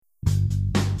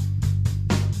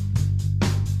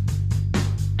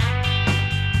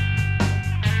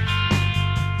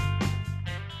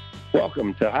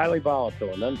Welcome to Highly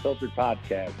Volatile, an unfiltered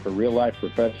podcast for real-life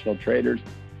professional traders,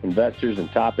 investors, and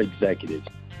top executives.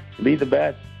 To be the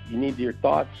best, you need your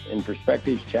thoughts and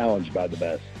perspectives challenged by the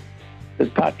best. This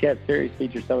podcast series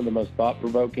features some of the most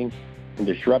thought-provoking and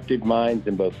disruptive minds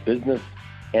in both business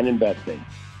and investing.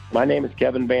 My name is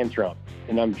Kevin Van Trump,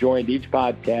 and I'm joined each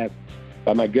podcast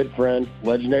by my good friend,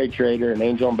 legendary trader, and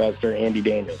angel investor, Andy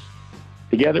Daniels.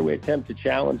 Together, we attempt to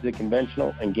challenge the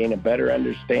conventional and gain a better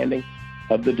understanding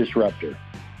of the disruptor.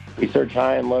 We search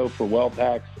high and low for wealth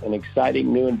hacks and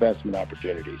exciting new investment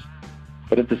opportunities,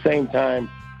 but at the same time,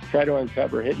 try to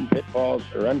uncover hidden pitfalls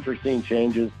or unforeseen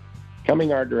changes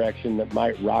coming our direction that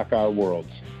might rock our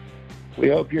worlds. We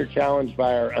hope you're challenged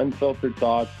by our unfiltered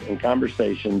thoughts and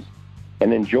conversations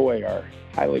and enjoy our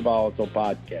Highly Volatile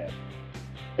podcast.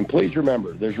 And please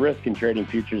remember, there's risk in trading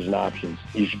futures and options.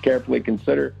 You should carefully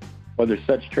consider whether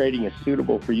such trading is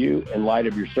suitable for you in light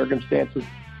of your circumstances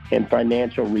and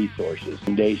financial resources.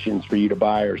 Recommendations for you to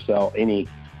buy or sell any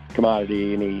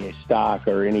commodity, any stock,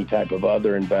 or any type of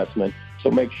other investment.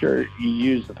 So make sure you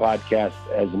use the podcast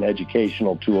as an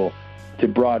educational tool to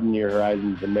broaden your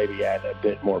horizons and maybe add a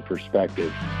bit more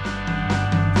perspective.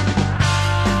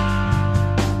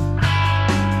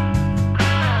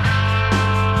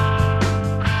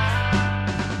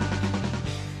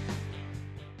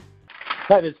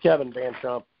 Hi, this is Kevin Van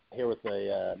Trump here with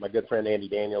my good friend Andy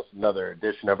Daniels, another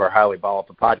edition of our Highly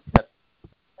Volatile podcast. At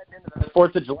the end of the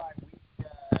 4th of July week,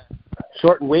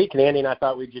 shortened week, and Andy and I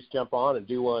thought we'd just jump on and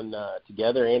do one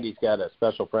together. Andy's got a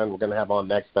special friend we're going to have on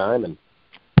next time, and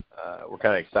we're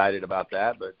kind of excited about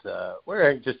that. But we're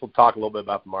going to just talk a little bit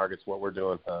about the markets, what we're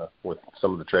doing with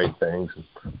some of the trade things.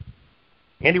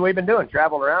 Andy, what have you been doing?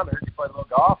 Traveling around? I heard you play a little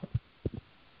golf.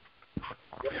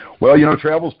 Well,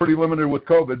 travel's pretty limited with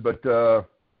COVID, but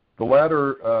the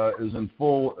latter is in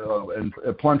full and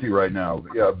plenty right now.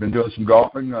 Yeah, I've been doing some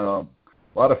golfing, a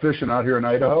lot of fishing out here in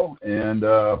Idaho, and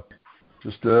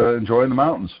just enjoying the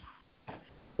mountains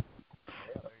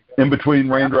in between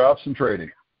raindrops and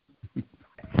trading.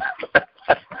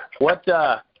 I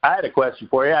had a question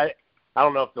for you. I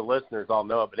don't know if the listeners all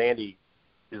know it, but Andy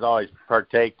has always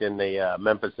partaked in the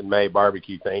Memphis in May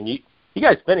barbecue thing. You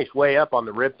guys finished way up on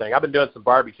the rib thing. I've been doing some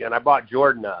barbecue, and I bought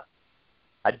Jordan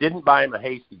I didn't buy him a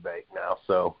Hasty Bake now.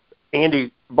 So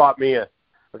Andy bought me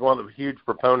one of the huge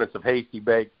proponents of Hasty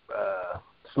Bake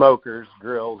smokers,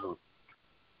 grills, and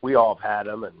we all have had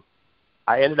them. And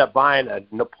I ended up buying a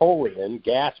Napoleon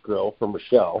gas grill from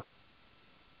Michelle.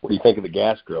 What do you think of the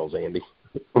gas grills, Andy?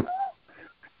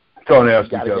 Don't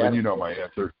ask me, Kevin. You know my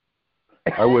answer.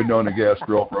 I wouldn't own a gas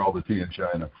grill for all the tea in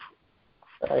China.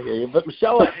 I hear you. But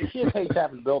Michelle, she hates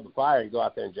having to build the fire and go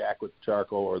out there and jack with the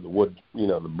charcoal or the wood,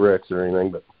 the bricks or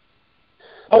anything. But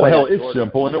hell, it's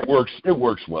simple and it works. It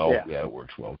works well. Yeah, it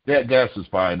works well. Gas is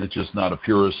fine. It's just not a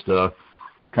purist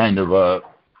kind of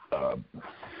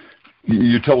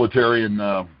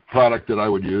utilitarian product that I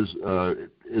would use.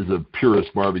 Is a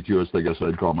purist barbecuist, I guess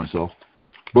I'd call myself.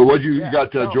 But what you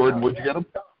got, Jordan? What'd you get him?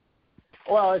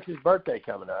 Well, it's his birthday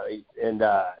coming up, and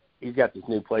he's got this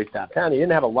new place downtown. He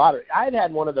didn't have a lot of. I'd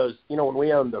had one of those, when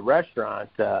we owned the restaurant.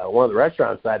 One of the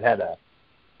restaurants, I'd had a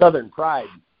Southern Pride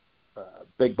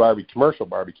big commercial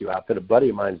barbecue outfit. A buddy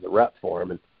of mine's the rep for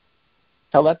him, and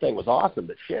hell, that thing was awesome.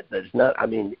 But shit, there's not. I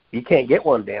mean, you can't get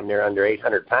one damn near under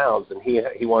 800 pounds, and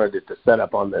he wanted it to set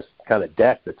up on this kind of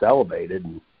deck that's elevated,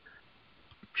 and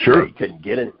sure, he couldn't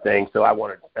get anything. So I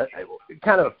wanted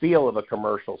kind of a feel of a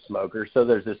commercial smoker. So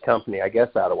there's this company, I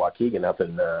guess, out of Waukegan, up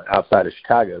in outside of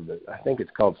Chicago, but I think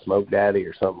it's called Smoke Daddy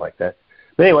or something like that.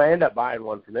 But anyway, I ended up buying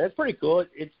one from there. It's pretty cool.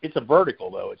 It's a vertical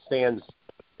though. It stands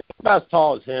about as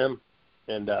tall as him,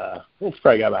 and it's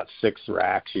probably got about 6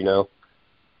 racks.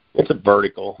 It's a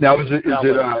vertical. Now, is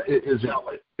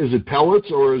it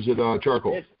pellets or is it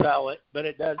charcoal? It's pellet, but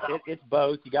it's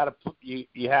both.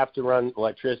 You have to run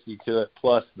electricity to it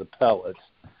plus the pellets.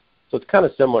 So it's kind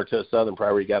of similar to a Southern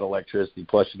Pride where you got electricity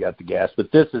plus you got the gas.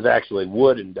 But this is actually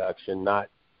wood induction, not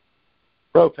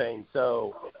propane.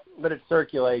 So, but it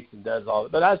circulates and does all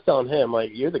that. But I was telling him,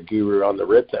 you're the guru on the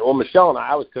rib thing. Well, Michelle and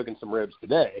I was cooking some ribs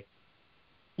today.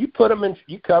 You cover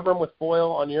them with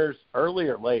foil on yours early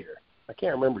or later? I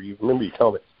can't remember. You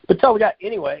told me. But tell the guy,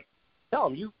 anyway, tell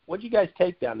him, what'd you guys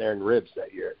take down there in ribs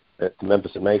that year at the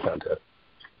Memphis in May contest?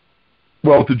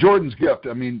 Well, to Jordan's gift,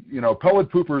 pellet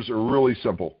poopers are really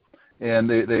simple, and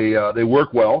they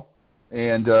work well,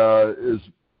 and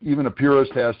even a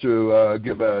purist has to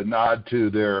give a nod to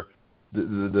the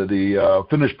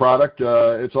finished product.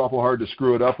 It's awful hard to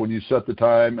screw it up when you set the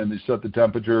time and you set the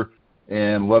temperature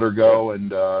and let her go,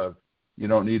 and you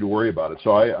don't need to worry about it.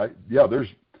 So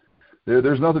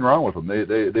there's nothing wrong with them.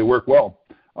 They work well.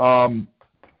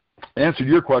 answered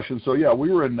your question. So, yeah,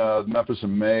 we were in Memphis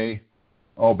in May,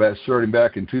 starting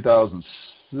back in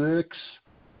 2006.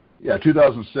 Yeah,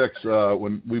 2006,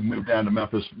 when we moved down to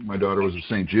Memphis, my daughter was at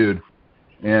St. Jude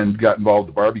and got involved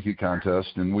in the barbecue contest,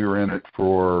 and we were in it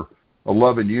for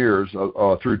 11 years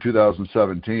through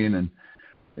 2017. And,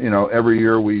 every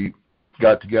year we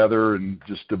got together, and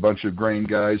just a bunch of grain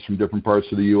guys from different parts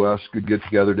of the U.S. could get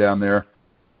together down there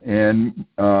and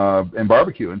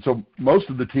barbecue. And so most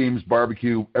of the teams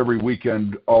barbecue every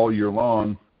weekend all year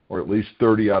long, or at least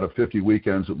 30 out of 50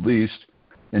 weekends at least,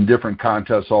 in different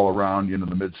contests all around,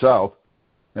 the Mid-South.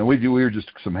 And we were just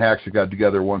some hacks that got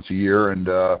together once a year and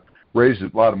raised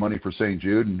a lot of money for St.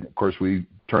 Jude. And, of course, we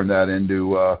turned that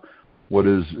into what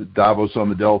is Davos on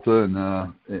the Delta, and,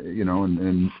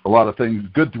 and a lot of things,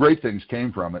 great things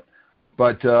came from it.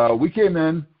 But we came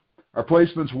in, our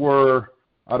placements were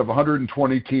out of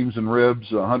 120 teams in ribs,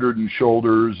 100 in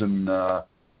shoulders, and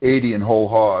 80 in whole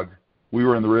hog. We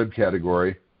were in the rib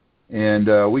category.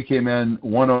 And we came in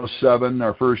 107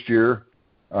 our first year,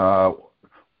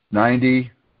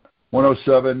 90,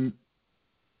 107,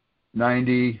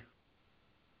 90,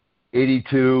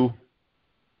 82,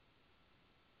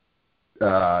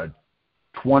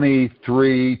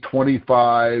 23,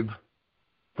 25,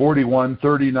 41,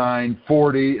 39,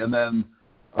 40, and then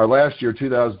our last year,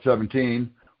 2017,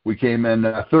 we came in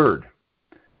third.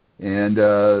 And,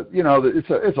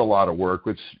 it's a lot of work.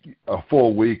 It's a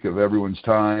full week of everyone's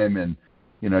time, and,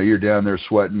 you're down there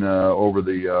sweating over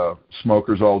the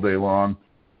smokers all day long.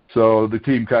 So the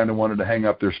team kind of wanted to hang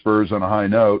up their spurs on a high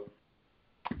note.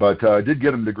 But I did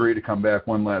get them to agree to come back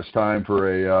one last time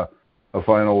for a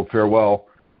final farewell.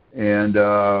 And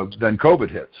then COVID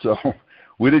hit. So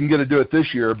we didn't get to do it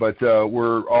this year, but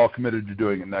we're all committed to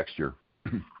doing it next year.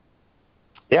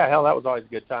 Yeah, hell, that was always a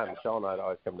good time. Michelle and I would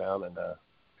always come down and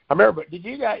I remember, did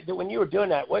you guys, when you were doing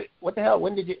that, what the hell,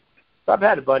 when did you, so I've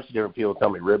had a bunch of different people tell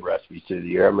me rib recipes through the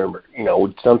year. I remember,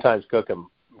 we'd sometimes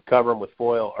cover them with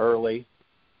foil early,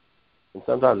 and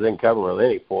sometimes they didn't cover them with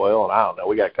any foil, and I don't know,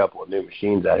 we got a couple of new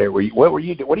machines out here. What do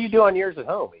you do on yours at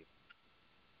home?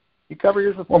 You cover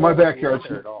yours with foil? Well, my backyard's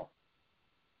at all?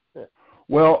 Yeah.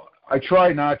 Well, I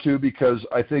try not to, because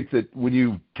I think that when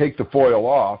you take the foil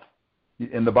off,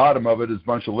 in the bottom of it is a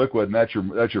bunch of liquid, and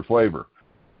that's your flavor.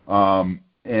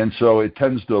 And so it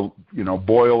tends to,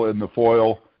 boil in the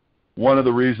foil. One of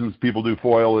the reasons people do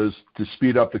foil is to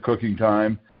speed up the cooking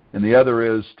time, and the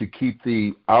other is to keep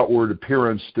the outward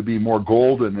appearance to be more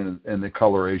golden in the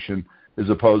coloration as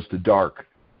opposed to dark,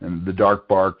 and the dark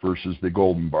bark versus the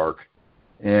golden bark.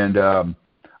 And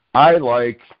I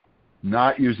like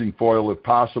not using foil if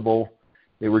possible.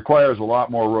 It requires a lot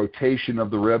more rotation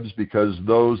of the ribs, because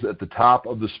those at the top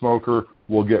of the smoker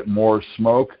will get more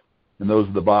smoke, and those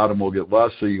at the bottom will get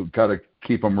less, so you got to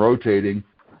keep them rotating.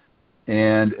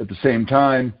 And at the same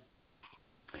time,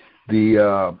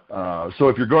 so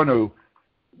if you're going to,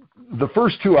 the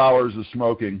first 2 hours of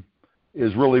smoking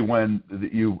is really when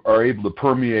you are able to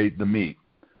permeate the meat.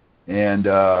 And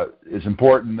it's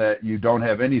important that you don't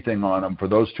have anything on them for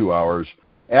those 2 hours.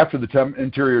 After the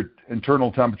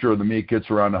internal temperature of the meat gets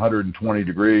around 120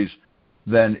 degrees,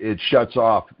 then it shuts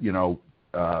off,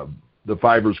 the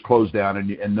fibers close down,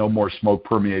 and no more smoke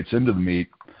permeates into the meat.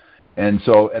 And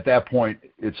so at that point,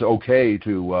 it's okay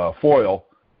to foil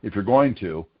if you're going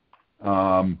to.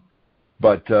 So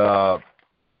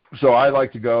I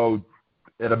like to go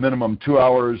at a minimum 2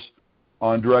 hours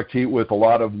on direct heat with a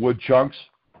lot of wood chunks,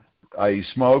 i.e.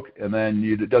 smoke, and then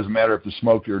it doesn't matter if they're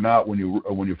smoked or not when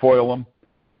you foil them,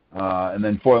 and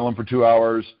then foil them for 2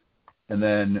 hours, and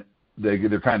then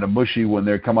they're kind of mushy when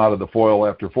they come out of the foil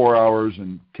after 4 hours,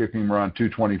 and kicking them around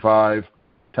 225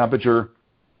 temperature,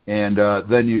 and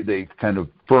then they kind of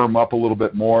firm up a little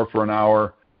bit more for an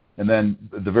hour, and then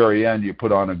at the very end you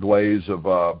put on a glaze of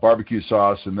barbecue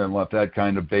sauce, and then let that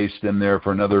kind of baste in there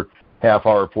for another half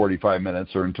hour, 45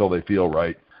 minutes, or until they feel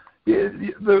right.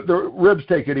 The ribs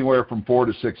take anywhere from 4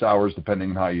 to 6 hours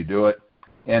depending on how you do it,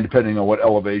 and depending on what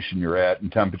elevation you're at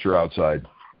and temperature outside.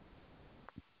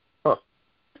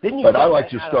 But I like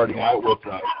just starting out with.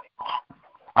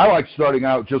 I like starting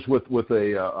out just with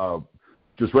a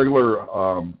just regular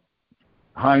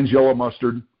Heinz yellow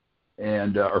mustard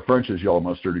and or French's yellow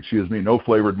mustard, excuse me, no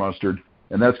flavored mustard,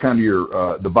 and that's kind of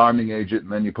your the bonding agent.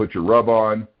 And then you put your rub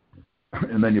on,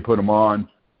 and then you put them on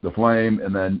the flame,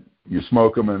 and then you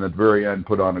smoke them, and at the very end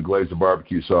put on a glaze of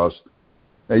barbecue sauce.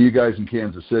 Now, you guys in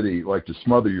Kansas City like to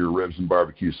smother your ribs in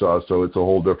barbecue sauce, so it's a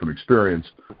whole different experience.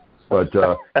 But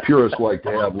purists like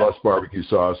to have less barbecue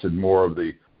sauce and more of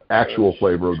the actual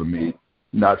flavor of the meat,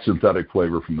 not synthetic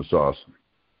flavor from the sauce.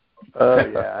 Oh,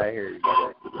 yeah, I hear you.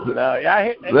 No, yeah, I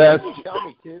hear you tell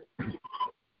me, too.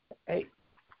 Hey,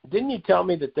 didn't you tell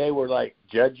me that they were like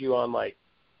judge you on like?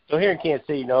 So here in Kansas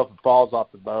City, if it falls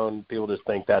off the bone, people just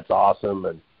think that's awesome,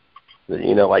 and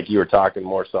like you were talking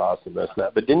more sauce and this and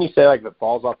that. But didn't you say like if it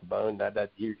falls off the bone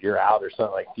that you're out or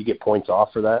something? Like, do you get points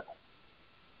off for that?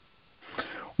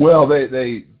 Well,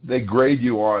 they grade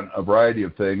you on a variety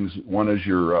of things. One is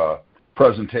your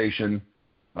presentation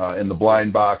in the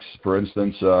blind box, for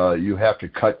instance. You have to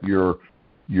cut your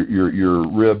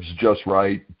ribs just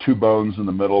right, 2 bones in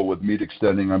the middle with meat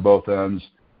extending on both ends,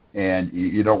 and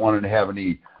you don't want it to have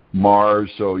any mars,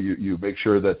 so you make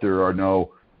sure that there are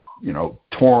no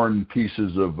torn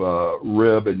pieces of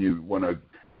rib, and you want to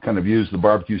kind of use the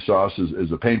barbecue sauce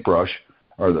as a paintbrush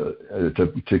or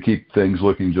to keep things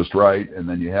looking just right, and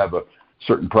then you have a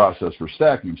certain process for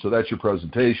stacking. So that's your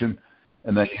presentation,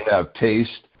 and then you have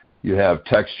taste, you have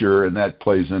texture, and that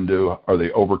plays into, are they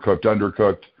overcooked,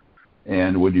 undercooked?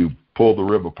 And when you pull the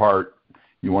rib apart,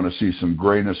 you want to see some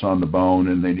grayness on the bone,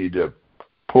 and they need to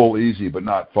pull easy but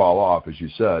not fall off, as you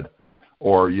said,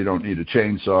 or you don't need a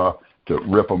chainsaw to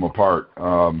rip them apart.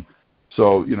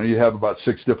 So you have about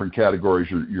 6 different categories.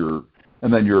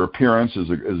 And then your appearance as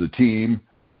a team.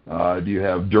 Do you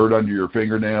have dirt under your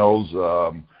fingernails?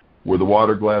 Were the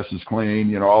water glasses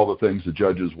clean? All the things the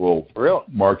judges will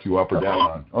mark you up or down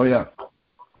on. Oh yeah.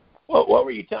 What were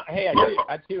you telling? Hey,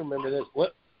 I too remember this.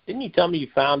 Didn't you tell me you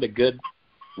found a good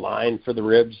line for the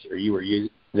ribs, or you were using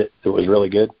that was really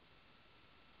good?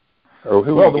 Or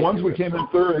the ones we came in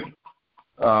third.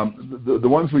 The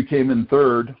ones we came in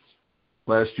third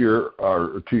last year,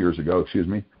 or 2 years ago, excuse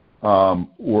me,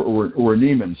 were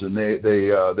Neiman's, and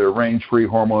they're range-free,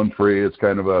 hormone-free. It's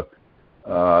kind of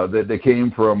they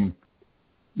came from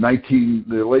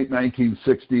the late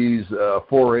 1960s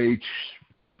 4-H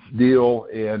deal,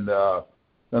 and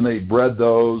then they bred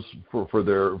those for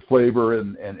their flavor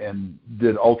and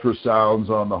did ultrasounds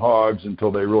on the hogs until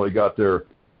they really got the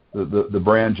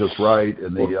brand just right,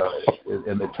 and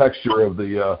the texture of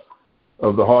the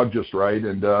hog just right,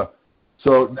 and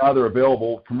so now they're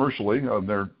available commercially.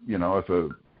 They're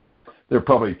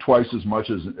probably twice as much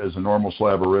as a normal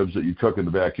slab of ribs that you cook in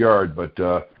the backyard, but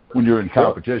when you're in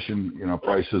competition,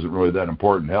 price isn't really that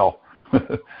important. Hell,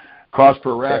 cost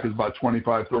per rack is about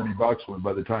 $25-$30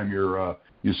 by the time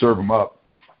you serve them up,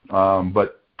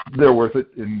 but they're worth it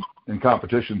in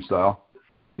competition style.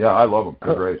 Yeah, I love them.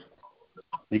 They're great.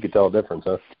 You could tell a difference,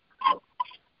 huh?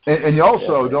 And you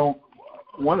also don't.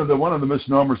 One of the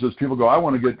misnomers is people go, I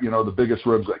want to get the biggest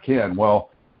ribs I can. Well,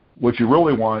 what you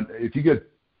really want, if you get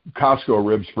Costco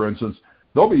ribs, for instance,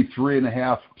 they'll be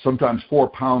 3.5, sometimes 4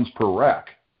 pounds per rack,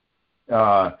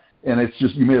 and it's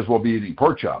just, you may as well be eating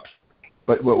pork chops.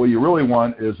 But what you really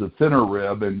want is a thinner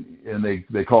rib, and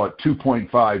they call it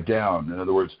 2.5 down. In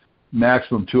other words,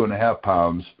 maximum 2.5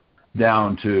 pounds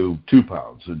down to 2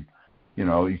 pounds, and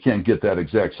you can't get that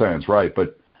exact science right,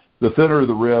 but the thinner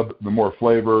the rib, the more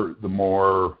flavor, the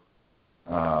more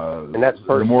and that's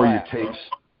the more you taste.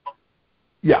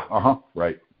 Yeah,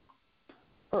 right.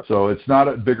 So it's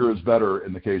not bigger is better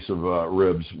in the case of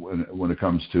ribs when it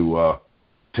comes to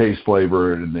taste,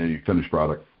 flavor, and the finished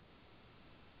product.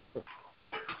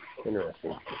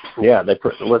 Interesting. Yeah, the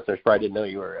listeners probably didn't know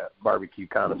you were a barbecue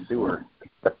connoisseur.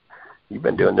 You've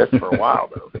been doing this for a while,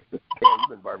 though. You've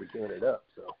been barbecuing it up,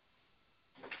 so.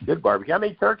 Good barbecue. I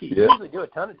made turkey. You usually do a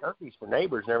ton of turkeys for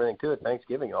neighbors and everything, too, at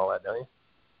Thanksgiving and all that, don't you?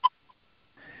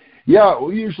 Yeah,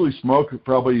 we usually smoke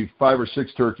probably 5 or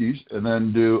 6 turkeys, and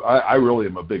then I really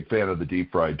am a big fan of the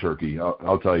deep-fried turkey.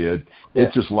 I'll tell you,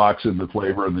 it just locks in the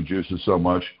flavor and the juices so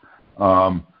much.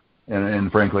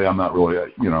 And frankly, I'm not really,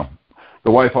 the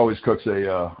wife always cooks a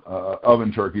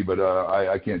oven turkey, but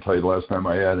I can't tell you the last time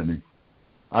I had any.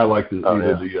 I like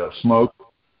either the smoke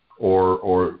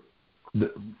or keep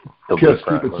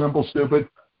it simple, stupid.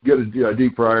 Get a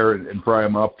deep fryer and fry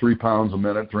them up 3 pounds a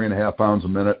minute, 3.5 pounds a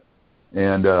minute,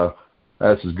 and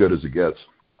that's as good as it gets,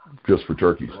 just for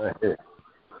turkeys.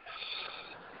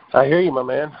 I hear you, my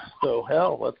man. So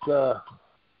let's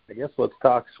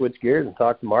switch gears and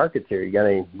talk to markets here. You got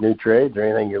any new trades or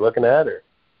anything you're looking at, or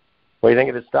what do you think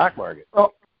of the stock market?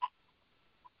 Oh,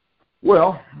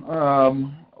 well,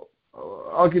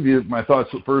 I'll give you my thoughts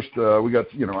at first. We got,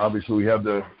 obviously we have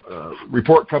the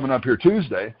report coming up here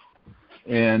Tuesday,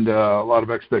 and a lot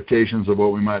of expectations of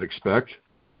what we might expect.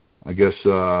 I guess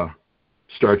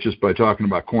start just by talking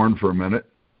about corn for a minute.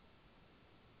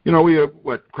 We have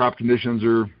crop conditions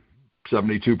are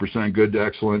 72% good to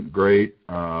excellent, great.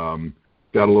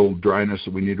 Got a little dryness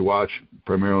that we need to watch,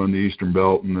 primarily in the Eastern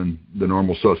Belt, and then the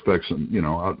normal suspects,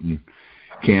 out in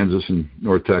Kansas and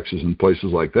North Texas and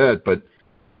places like that. But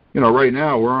right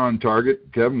now we're on target.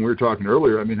 Kevin, we were talking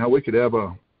earlier. I mean, how we could have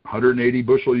a 180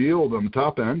 bushel yield on the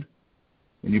top end,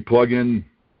 and you plug in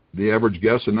the average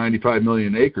guess of 95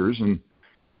 million acres and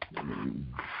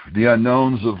the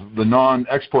unknowns of the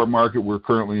non-export market we're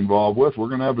currently involved with, we're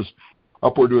going to have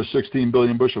upward to a 16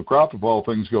 billion bushel crop if all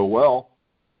things go well.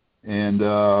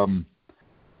 And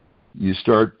you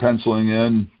start penciling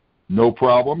in no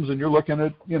problems, and you're looking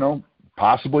at,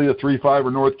 possibly a 3.5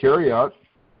 or north carryout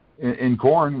in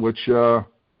corn, which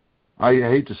I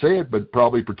hate to say it, but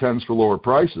probably pretends for lower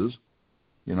prices.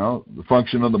 The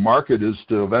function of the market is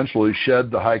to eventually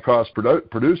shed the high-cost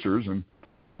producers, and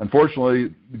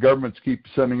unfortunately, the governments keep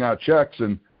sending out checks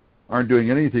and aren't doing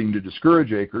anything to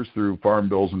discourage acres through farm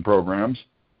bills and programs.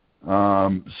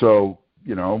 So,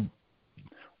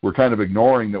 we're kind of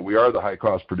ignoring that we are the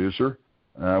high-cost producer.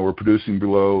 We're producing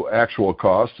below actual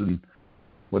costs, and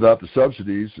without the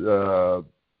subsidies, the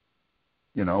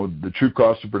true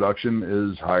cost of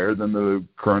production is higher than the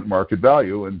current market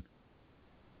value. And,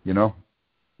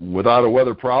 without a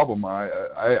weather problem,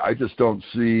 I just don't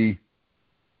see.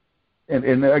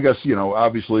 And I guess,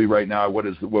 obviously right now, what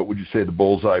would you say the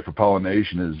bullseye for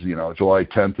pollination is? July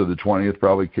 10th to the 20th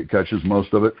probably catches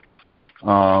most of it.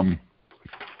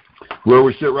 Where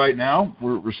we sit right now,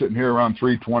 we're sitting here around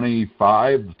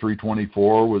 325.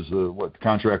 324 was the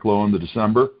contract low in the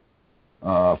December.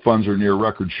 Funds are near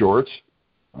record shorts,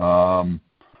 and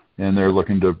they're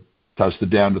looking to test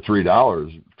it down to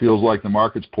 $3. It feels like the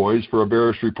market's poised for a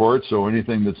bearish report, so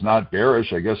anything that's not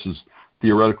bearish, I guess, is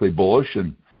theoretically bullish.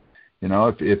 And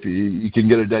if you can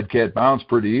get a dead cat bounce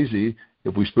pretty easy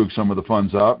if we spook some of the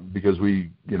funds up, because we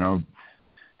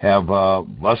have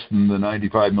less than the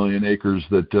 95 million acres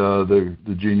that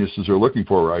the geniuses are looking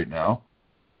for right now.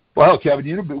 Well,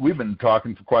 Kevin, we've been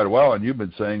talking for quite a while, and you've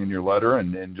been saying in your letter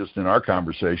and just in our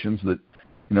conversations that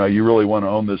you really want to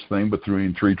own this thing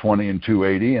between 320 and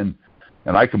 280, and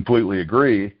I completely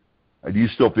agree. Do you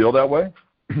still feel that way?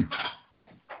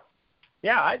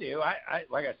 Yeah, I do. I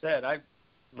like I said, I've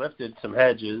lifted some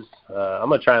hedges. I'm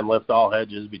going to try and lift all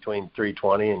hedges between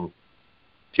 320 and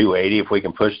 280 if we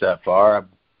can push that far.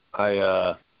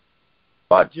 I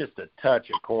bought just a touch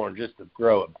of corn just to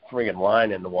throw a friggin'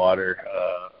 line in the water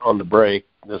on the break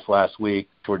this last week,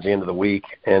 towards the end of the week.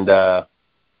 And I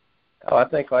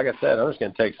think, like I said, I'm just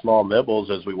going to take small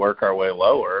nibbles as we work our way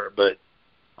lower. But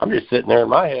I'm just sitting there in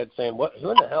my head saying,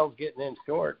 who in the hell's getting in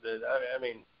short? I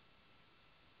mean,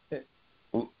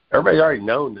 everybody's already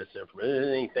known this information. There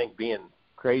isn't anything being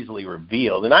crazily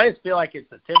revealed. And I just feel like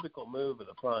it's a typical move of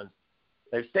the funds.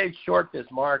 They've stayed short this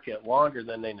market longer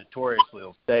than they notoriously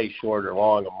will stay short or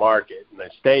long a market. And they've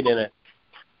stayed in it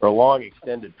for a long,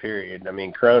 extended period. I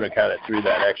mean, Corona kind of threw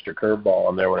that extra curveball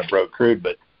on there when it broke crude.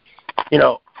 But,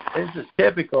 this is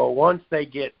typical. Once they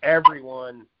get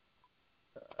everyone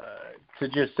to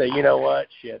just say, you know what,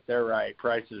 shit, they're right,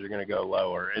 prices are going to go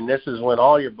lower. And this is when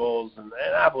all your bulls, and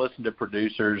I've listened to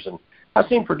producers, and I've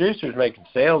seen producers making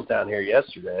sales down here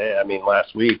yesterday. I mean,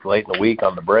 last week, late in the week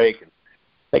on the break. And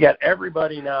they got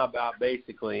everybody now about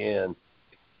basically in.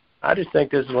 I just think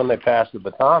this is when they pass the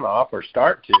baton off, or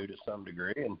start to some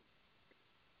degree. And,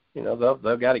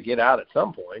 they've got to get out at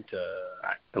some point.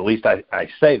 At least I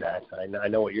say that. I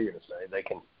know what you're going to say. They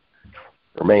can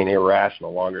remain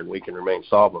irrational longer than we can remain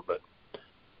solvent. But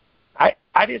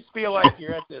I just feel like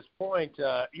you're at this point.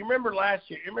 You remember last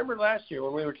year?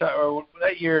 When we were talking, or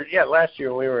that year? Yeah, last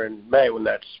year when we were in May, when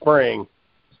that spring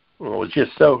was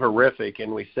just so horrific,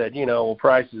 and we said,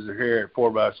 prices are here at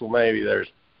 $4. Well, maybe there's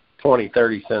 20,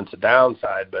 30 cents of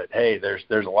downside, but hey,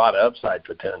 there's a lot of upside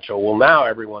potential. Well, now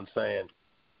everyone's saying,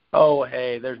 oh,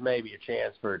 hey, there's maybe a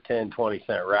chance for a 10, 20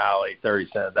 cent rally, 30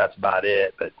 cents. That's about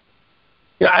it. But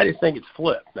I just think it's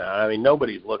flipped now. I mean,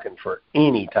 nobody's looking for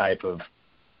any type of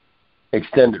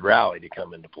extended rally to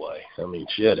come into play. I mean,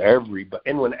 shit, everybody.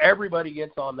 And when everybody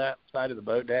gets on that side of the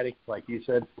boat, Daddy, like you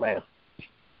said, man,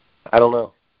 I don't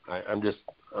know.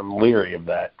 I'm leery of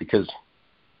that, because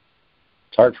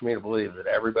it's hard for me to believe that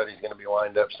everybody's going to be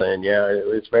lined up saying, yeah,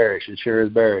 it's bearish. It sure is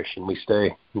bearish, and we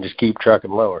stay and just keep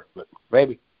trucking lower. But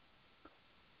maybe.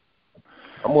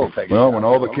 I'm going to take it. Well, when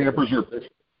all the campers are.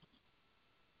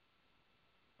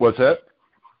 What's that?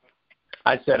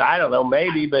 I said, I don't know,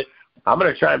 maybe, but I'm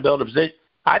going to try and build a position.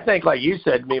 I think, like you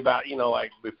said to me about, like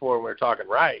before we were talking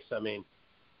rice, I mean,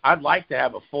 I'd like to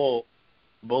have a full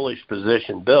bullish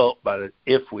position built, but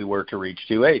if we were to reach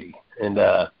 280. And,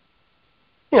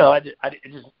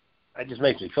 it just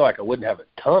makes me feel like I wouldn't have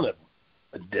a ton of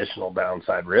additional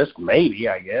downside risk. Maybe,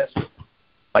 I guess.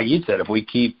 Like you said, if we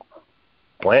keep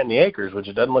planting the acres, which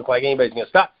it doesn't look like anybody's going to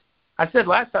stop. I said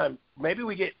last time, maybe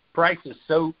we get prices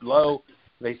so low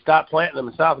they stop planting them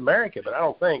in South America, but I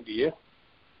don't think, do you?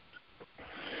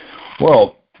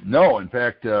 Well, No, in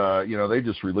fact, they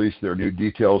just released their new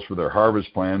details for their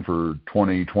harvest plan for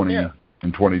 2020 and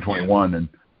 2021, and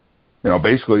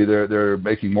basically they're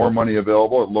making more money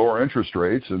available at lower interest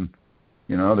rates, and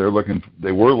they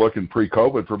were looking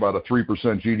pre-COVID for about a 3%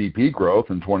 GDP growth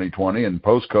in 2020, and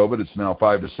post-COVID it's now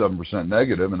 5 to 7%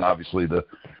 negative, and obviously the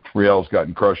real's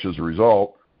gotten crushed as a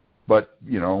result. But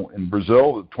in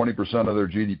Brazil, 20% of their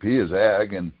GDP is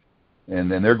ag, and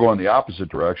then they're going the opposite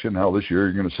direction. Hell, this year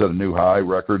you're going to set a new high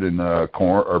record in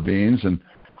corn or beans, and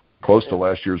close to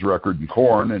last year's record in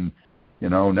corn. And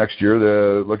next year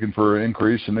they're looking for an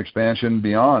increase and expansion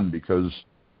beyond, because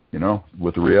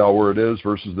with the real where it is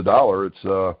versus the dollar,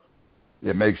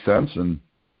 it makes sense. And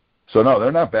so no,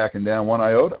 they're not backing down one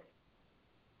iota.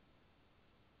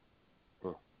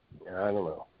 I don't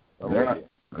know.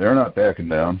 They're not backing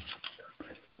down.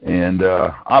 And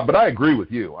but I agree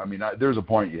with you. I mean, there's a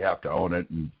point you have to own it,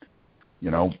 and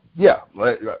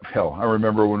hell, I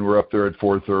remember when we were up there at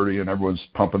 4:30 and everyone's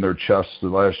pumping their chests the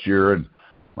last year, and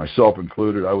myself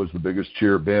included. I was the biggest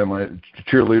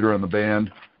cheerleader in the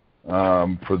band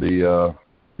for the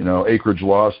acreage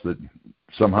loss that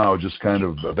somehow just kind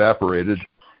of evaporated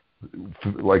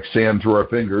like sand through our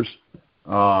fingers,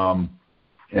 and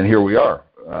here we are.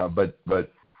 But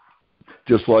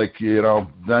just like,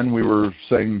 then we were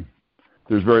saying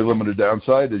there's very limited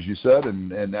downside, as you said,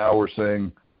 and now we're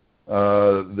saying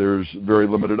there's very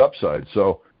limited upside.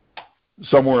 So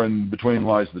somewhere in between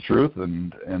lies the truth,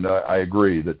 and I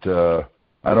agree that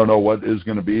I don't know what is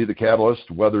going to be the catalyst.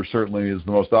 Weather certainly is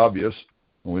the most obvious,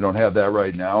 and we don't have that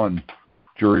right now, and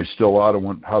jury's still out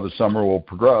on how the summer will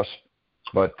progress.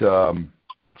 But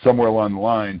somewhere along the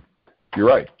line, you're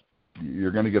right.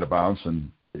 You're going to get a bounce,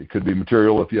 and it could be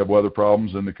material if you have weather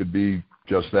problems, and it could be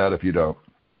just that if you don't.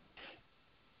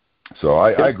 So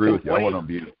I agree with you. I want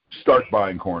to start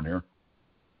buying corn here.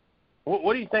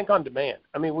 What do you think on demand?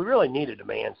 I mean, we really need a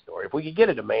demand story. If we could get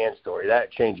a demand story, that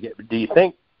would change it. Do you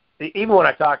think, even when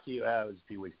I talked to you, it was a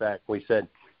few weeks back, we said,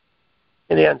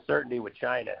 in the uncertainty with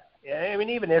China, I mean,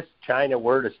 even if China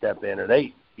were to step in,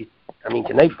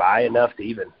 can they buy enough to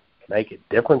even make a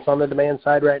difference on the demand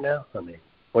side right now? I mean,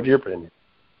 what's your opinion?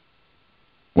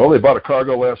 Well, they bought a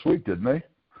cargo last week, didn't they?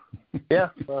 Yeah.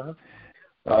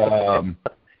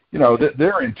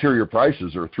 Their interior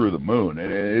prices are through the moon,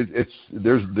 and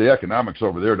there's the economics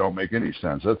over there don't make any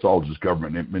sense. That's all just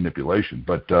government manipulation.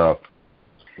 But that's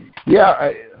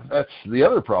the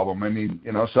other problem. I mean,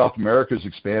 South America is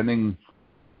expanding,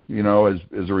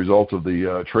 as a result of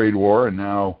the trade war, and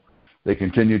now they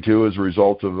continue to as a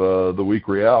result of the weak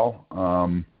real.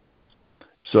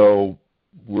 So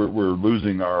we're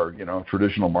losing our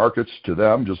traditional markets to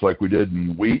them, just like we did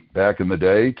in wheat back in the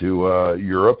day to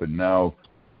Europe, and now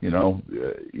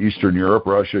Eastern Europe,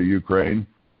 Russia, Ukraine,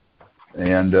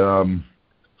 and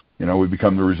we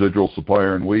become the residual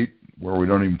supplier in wheat, where we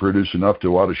don't even produce enough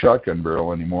to out a shotgun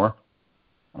barrel anymore.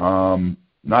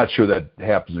 Not sure that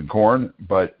happens in corn,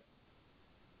 but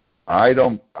I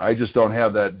just don't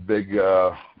have that big.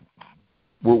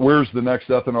 Where's the next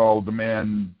ethanol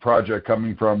demand project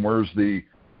coming from? Where's the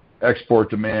export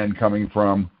demand coming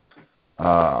from?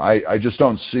 I just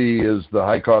don't see, as the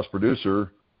high-cost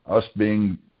producer, us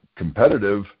being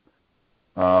competitive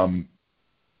at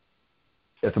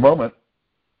the moment,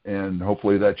 and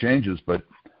hopefully that changes. But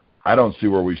I don't see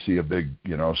where we see a big,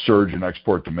 surge in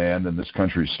export demand, and this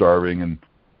country's starving and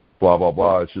blah, blah,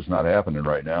 blah. It's just not happening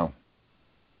right now.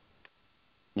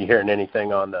 You hearing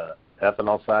anything on the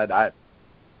ethanol side? I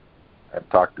haven't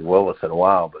talked to Willis in a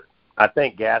while, but I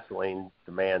think gasoline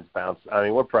demand's bounced. I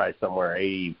mean, we're probably somewhere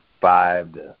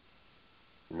 85 to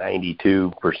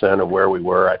 92% of where we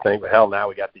were, I think. But hell, now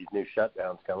we got these new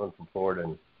shutdowns coming from Florida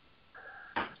and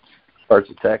parts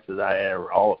of Texas,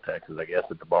 or all of Texas, I guess,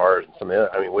 at the bars and some of the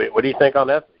other. I mean, what do you think on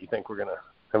that? You think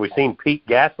have we seen peak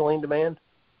gasoline demand?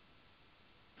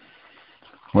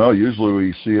 Well, usually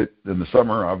we see it in the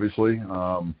summer, obviously.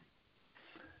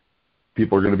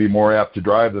 People are going to be more apt to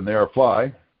drive than they are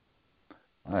fly.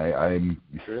 I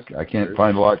can't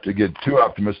find a lot to get too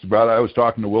optimistic about. I was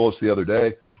talking to Willis the other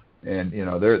day, and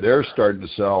they're starting to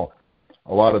sell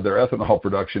a lot of their ethanol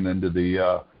production into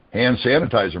the hand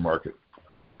sanitizer market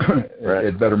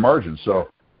at better margins. So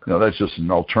that's just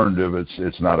an alternative.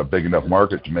 It's not a big enough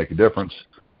market to make a difference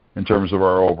in terms of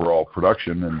our overall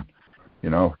production, and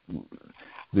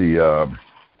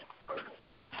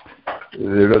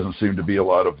there doesn't seem to be a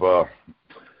lot of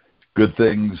good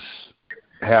things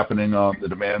happening on the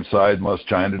demand side unless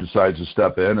China decides to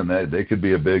step in, and they could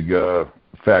be a big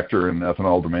factor in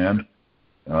ethanol demand,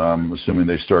 assuming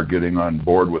they start getting on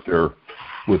board with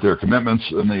their commitments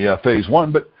in the phase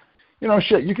one. But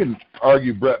you can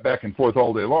argue back and forth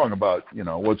all day long about,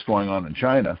 what's going on in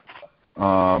China.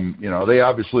 They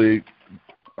obviously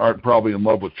aren't probably in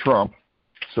love with Trump.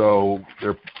 So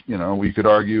they're, we could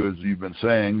argue, as you've been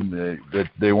saying, that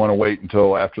they want to wait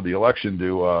until after the election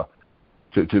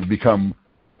to become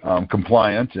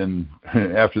compliant. And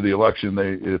after the election,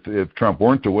 if Trump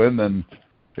weren't to win, then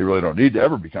they really don't need to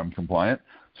ever become compliant.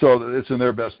 So it's in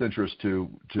their best interest to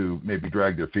maybe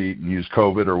drag their feet and use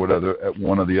COVID or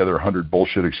one of the other 100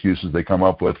 bullshit excuses they come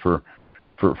up with for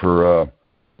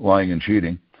lying and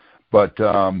cheating. But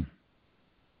so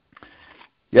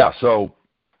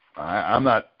I'm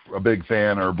not a big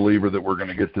fan or a believer that we're going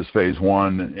to get this phase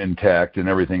one intact and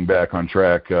everything back on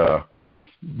track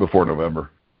before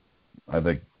November. I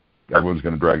think everyone's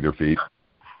going to drag their feet.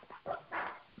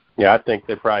 Yeah, I think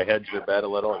they probably hedge their bet a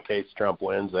little in case Trump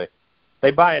wins. They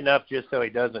buy enough just so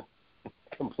he doesn't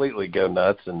completely go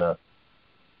nuts and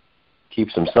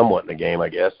keeps them somewhat in the game, I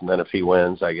guess. And then if he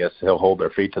wins, I guess he'll hold their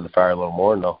feet to the fire a little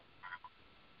more and they'll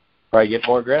probably get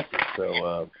more aggressive.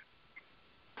 So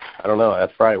I don't know.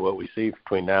 That's probably what we see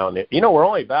between now and then. We're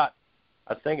only about,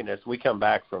 I was thinking this, we come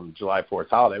back from July 4th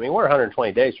holiday. I mean, we're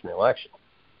 120 days from the election.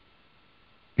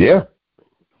 Yeah.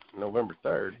 November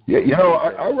 3rd. Yeah,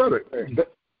 I read it.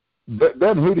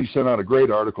 Ben Hootie sent out a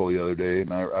great article the other day,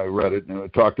 and I read it, and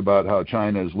it talked about how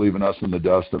China is leaving us in the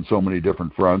dust on so many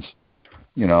different fronts.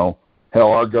 Hell,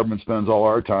 our government spends all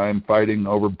our time fighting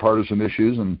over partisan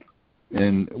issues, and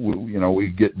we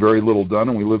get very little done,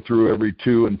 and we live through every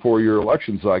 2 and 4 year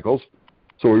election cycles,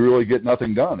 so we really get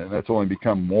nothing done, and that's only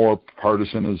become more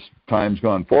partisan as time's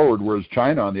gone forward. Whereas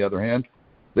China, on the other hand,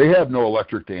 they have no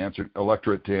electorate to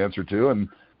answer to, and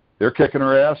they're kicking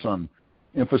our ass on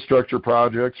infrastructure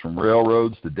projects, from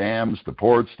railroads to dams to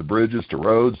ports to bridges to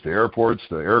roads to airports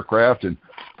to aircraft, and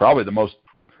probably the most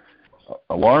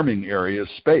alarming area is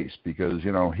space, because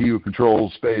he who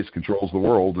controls space controls the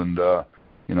world, and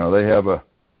they have a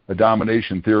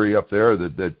domination theory up there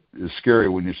that is scary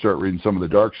when you start reading some of the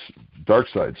dark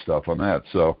side stuff on that.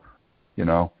 So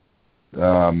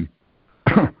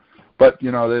but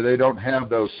they don't have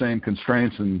those same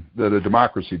constraints that a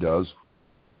democracy does.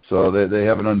 So they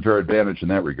have an unfair advantage in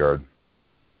that regard.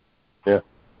 Yeah.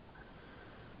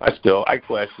 I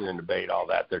question and debate all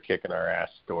that. They're kicking our ass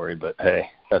story, but hey,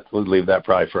 we'll leave that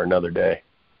probably for another day.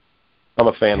 I'm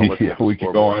a fan of looking at the we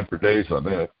can go on for days on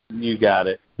that. You got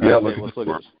it. Yeah, let's look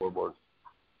at the scoreboard.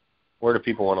 Where do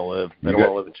people want to live? They don't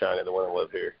want to live in China. They want to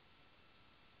live here.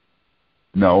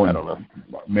 No, I don't know.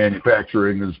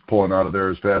 Manufacturing is pulling out of there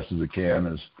as fast as it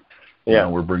can.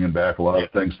 We're bringing back a lot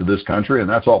of things to this country, and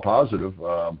that's all positive. We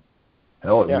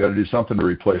got to do something to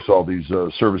replace all these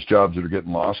service jobs that are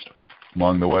getting lost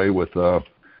along the way with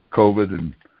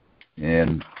COVID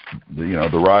and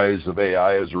the rise of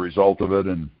AI as a result of it,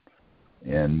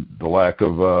 and the lack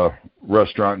of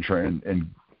restaurant and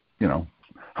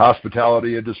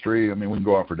hospitality industry. I mean, we can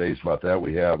go on for days about that.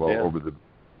 We have over the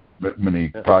many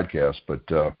podcasts, but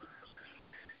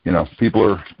people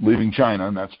are leaving China,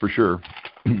 and that's for sure.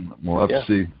 We'll have to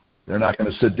see. They're not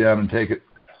going to sit down and take it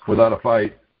without a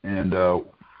fight, and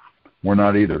we're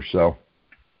not either. So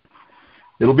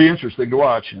it'll be interesting to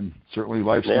watch, and certainly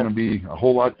life's going to be a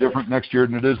whole lot different next year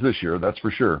than it is this year. That's for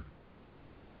sure.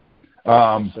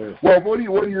 Well, what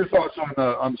are your thoughts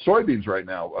on soybeans right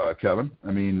now, Kevin?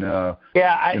 I mean, I'm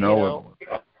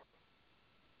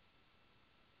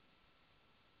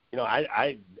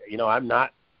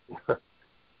not.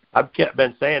 I've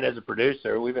been saying as a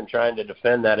producer, we've been trying to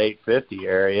defend that 850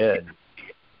 area, and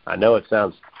I know it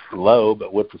sounds low,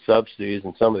 but with the subsidies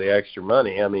and some of the extra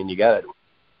money, I mean, you got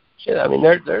to. I mean,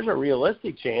 there's a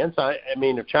realistic chance. I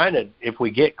mean, if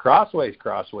we get crossways,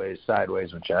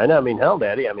 sideways with China, I mean, hell,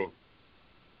 Daddy, I mean,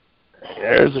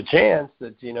 there's a chance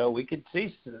that we could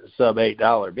see sub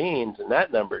 $8 beans, and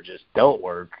that number just don't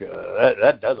work.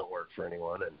 That doesn't work for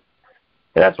anyone, and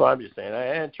that's what I'm just saying.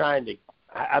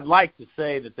 I'd like to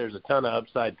say that there's a ton of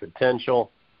upside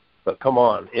potential, but come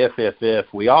on, if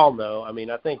we all know. I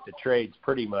mean, I think the trade's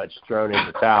pretty much thrown in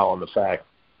the towel on the fact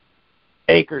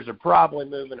acres are probably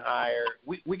moving higher.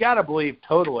 We got to believe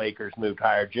total acres moved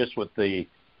higher just with the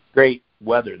great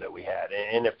weather that we had.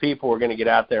 And if people were going to get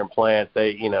out there and plant,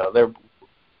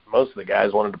 most of the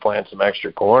guys wanted to plant some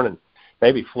extra corn and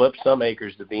maybe flip some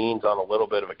acres to beans on a little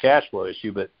bit of a cash flow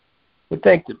issue. But we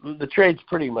think that the trade's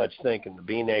pretty much thinking the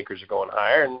bean acres are going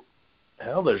higher, and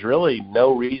hell, there's really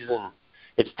no reason.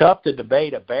 It's tough to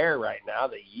debate a bear right now.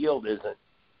 The yield isn't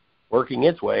working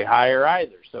its way higher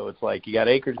either. So it's like you got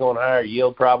acres going higher,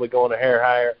 yield probably going a hair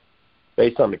higher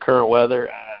based on the current weather,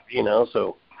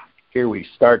 so here we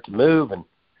start to move. And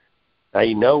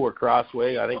Now, we're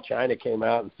crossway. I think China came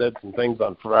out and said some things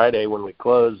on Friday when we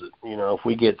closed. If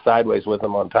we get sideways with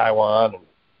them on Taiwan and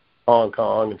Hong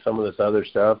Kong and some of this other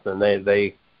stuff, then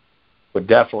they would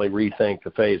definitely rethink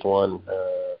the phase one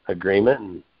agreement.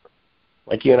 And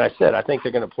like you and I said, I think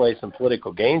they're going to play some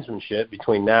political gamesmanship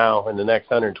between now and the next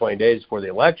 120 days before the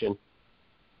election.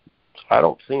 So I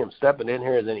don't see them stepping in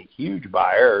here as any huge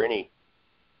buyer or any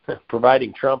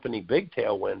providing Trump any big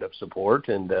tailwind of support.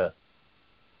 And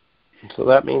so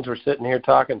that means we're sitting here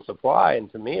talking supply,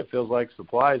 and to me it feels like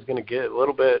supply is going to get a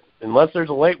little bit, unless there's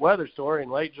a late weather story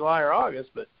in late July or August,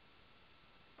 but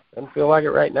doesn't feel like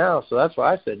it right now. So that's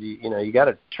why I said, you got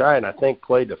to try and I think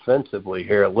play defensively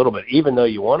here a little bit, even though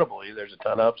you want to believe there's a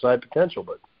ton of upside potential.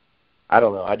 But I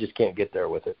don't know. I just can't get there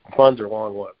with it. Funds are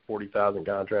long, 40,000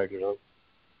 contracts or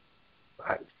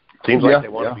something? Seems like they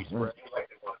want to be spread.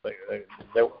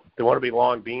 They want to be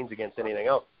long beans against anything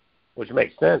else, which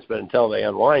makes sense. But until they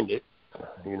unwind it,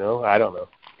 I don't know.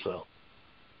 So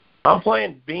I'm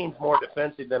playing beans more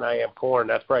defensive than I am corn.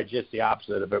 That's probably just the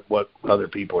opposite of what other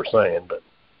people are saying. But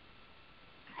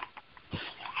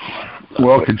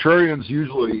well, contrarians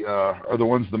usually are the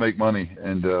ones that make money,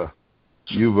 and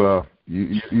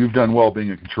you've done well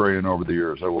being a contrarian over the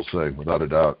years, I will say, without a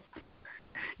doubt.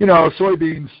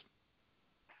 Soybeans.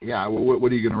 Yeah,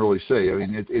 what are you going to really say? I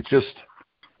mean, it's just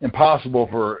impossible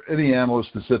for any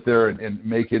analyst to sit there and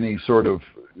make any sort of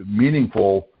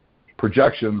meaningful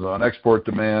projections on export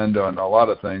demand, on a lot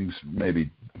of things, maybe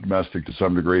domestic to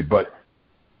some degree, but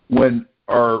when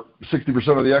our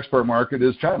 60% of the export market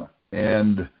is China.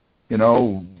 And,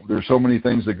 there's so many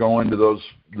things that go into those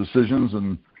decisions,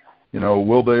 and,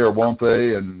 will they or won't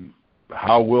they, and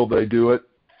how will they do it?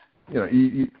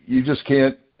 You just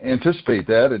can't anticipate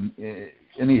that, and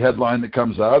any headline that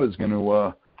comes out is going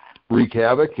to wreak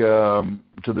havoc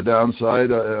to the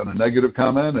downside on a negative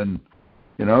comment, and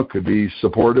could be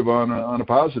supportive on a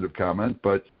positive comment.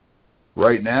 But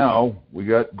right now we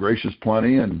got gracious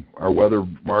plenty, and our weather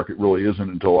market really isn't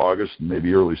until August and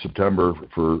maybe early September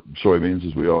for soybeans,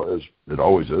 as it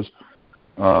always is.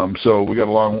 So we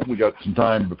got some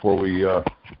time before we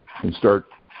can start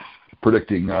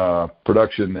predicting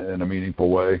production in a meaningful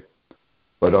way.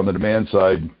 But on the demand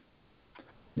side,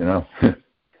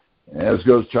 as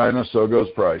goes China, so goes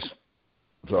price.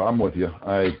 So I'm with you.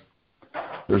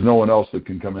 There's no one else that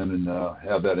can come in and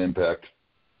have that impact.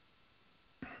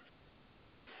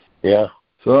 Yeah.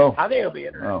 So I think it'll be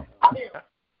interesting.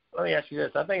 Let me ask you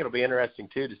this. I think it'll be interesting,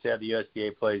 too, to see how the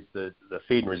USDA plays the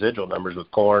feed and residual numbers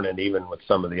with corn and even with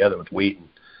some of the other, with wheat, and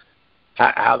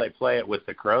how they play it with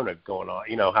the corona going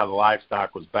on. How the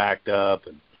livestock was backed up.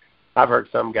 And I've heard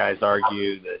some guys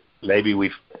argue that maybe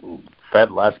we've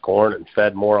fed less corn and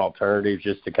fed more alternatives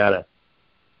just to kind of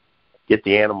get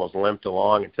the animals limped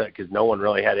along, because no one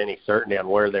really had any certainty on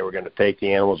where they were going to take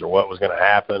the animals or what was going to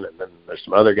happen. And then there's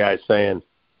some other guys saying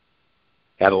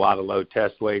had a lot of low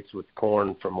test weights with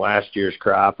corn from last year's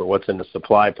crop or what's in the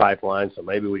supply pipeline, so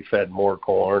maybe we fed more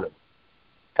corn. And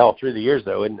hell, through the years,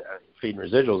 though, feed and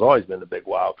residual has always been the big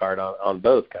wild card on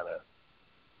both kind of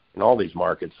in all these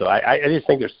markets. So I just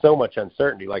think there's so much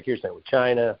uncertainty, like you're saying, with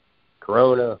China,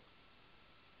 corona.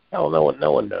 Hell, no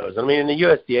one knows. I mean, and the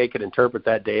USDA could interpret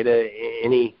that data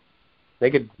they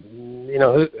could,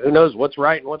 who knows what's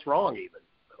right and what's wrong even.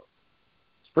 So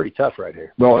it's pretty tough right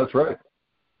here. Well, that's right.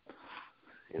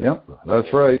 Yep,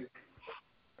 that's right.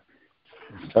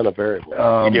 A ton of variables.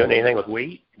 You doing anything with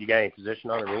wheat? You got any position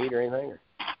on the wheat or anything?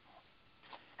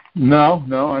 No.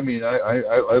 I mean,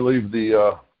 I leave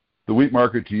the wheat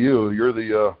market to you. You're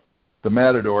the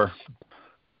matador.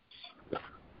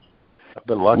 I've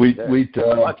been lucky.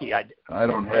 I'm lucky.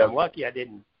 I'm lucky I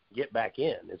didn't get back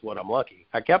in. Is what I'm lucky.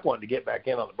 I kept wanting to get back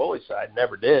in on the bullish side,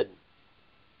 never did.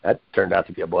 That turned out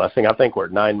to be a blessing. I think we're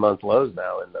at 9-month lows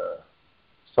now in the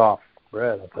soft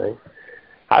bread. I think.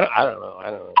 I don't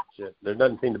know. Shit. There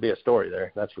doesn't seem to be a story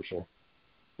there. That's for sure.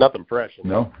 Nothing fresh.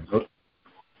 No,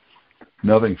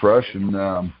 nothing fresh,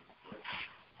 and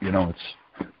it's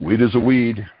wheat is a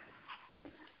weed.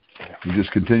 We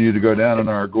just continue to go down in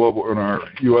our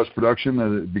U.S.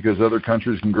 production because other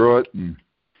countries can grow it. And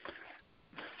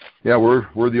yeah,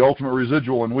 we're the ultimate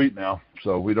residual in wheat now,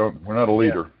 so we're not a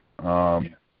leader. Yeah.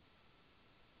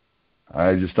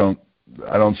 I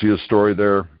don't see a story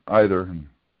there either. And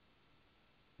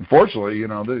unfortunately,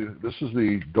 this is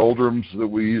the doldrums that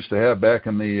we used to have back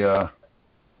in the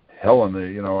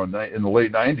in the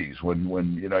late 90s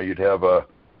when you'd have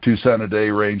 2 cent a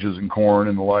day ranges in corn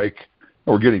and the like.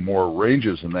 We're getting more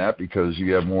ranges than that because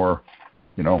you have more,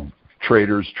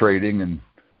 traders trading and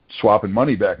swapping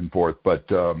money back and forth. But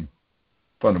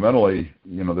fundamentally,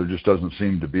 there just doesn't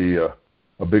seem to be a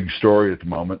a big story at the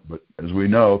moment. But as we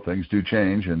know, things do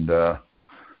change, and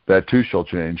that too shall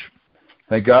change.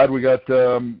 Thank God we got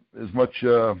as much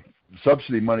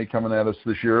subsidy money coming at us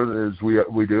this year as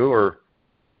we do, or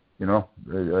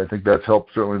I think that's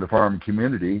helped certainly the farm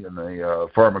community and the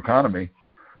farm economy.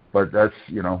 But that's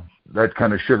that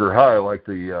kind of sugar high, like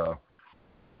the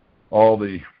all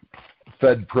the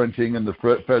Fed printing and the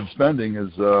Fed spending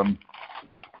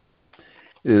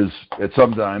is at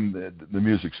some time the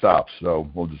music stops. So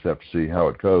we'll just have to see how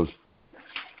it goes.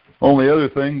 Only other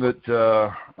thing that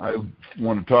I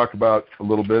want to talk about a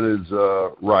little bit is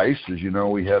rice. As you know,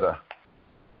 we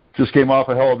just came off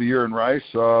a hell of a year in rice.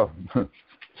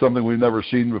 Something we've never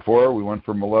seen before. We went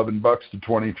from $11 to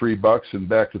 $23 and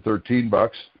back to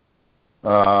 $13.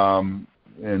 And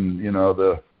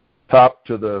the top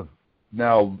to the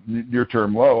now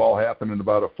near-term low all happened in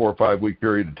about a 4 or 5 week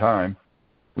period of time.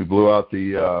 We blew out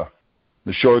the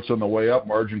shorts on the way up.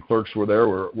 Margin clerks were there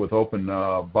with open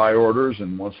buy orders,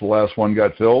 and once the last one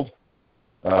got filled,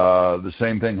 the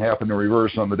same thing happened in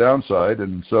reverse on the downside.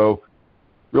 And so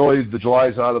really the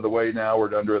July's out of the way now.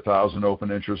 We're under 1,000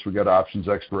 open interest. We got options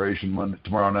expiration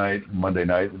tomorrow night, Monday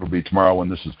night. It'll be tomorrow when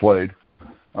this is played.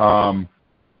 I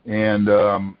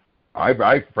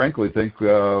frankly think,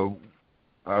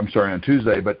 I'm sorry, on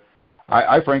Tuesday, but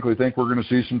I frankly think we're going to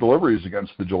see some deliveries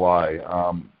against the July.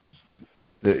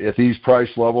 At these price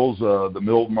levels, the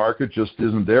milled market just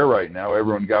isn't there right now.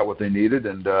 Everyone got what they needed,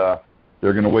 and they're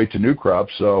going to wait to new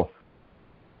crops. So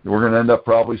we're going to end up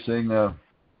probably seeing,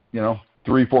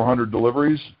 300-400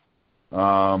 deliveries,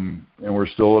 and we're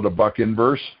still at $1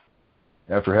 inverse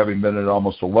after having been at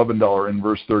almost $11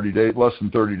 inverse less than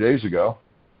 30 days ago.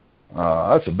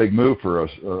 That's a big move for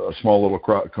a small little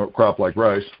crop like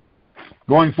rice.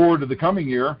 Going forward to the coming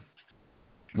year,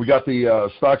 we got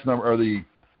the stocks number, or the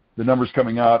numbers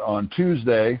coming out on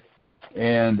Tuesday,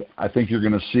 and I think you're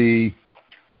going to see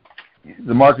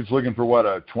the market's looking for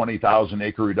a 20,000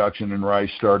 acre reduction in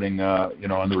rice starting,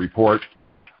 on the report.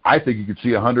 I think you could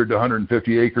see 100 to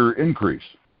 150 acre increase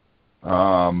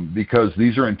because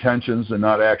these are intentions and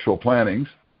not actual plantings.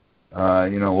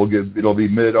 It'll be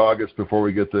mid-August before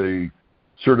we get the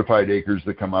certified acres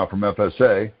that come out from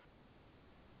FSA.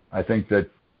 I think that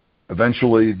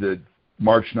eventually the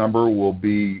March number will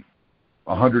be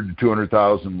 100 to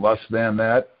 200,000 less than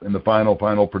that in the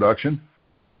final production.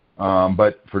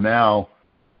 But for now,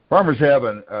 farmers have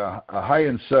a high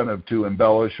incentive to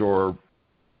embellish, or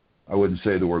I wouldn't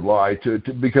say the word lie,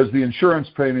 because the insurance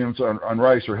premiums on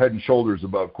rice are head and shoulders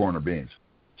above corn or beans.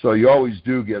 So you always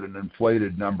do get an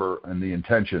inflated number and the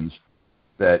intentions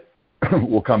that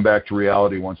will come back to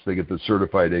reality once they get the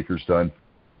certified acres done.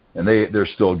 And they're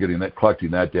still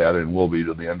collecting that data, and will be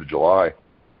to the end of July.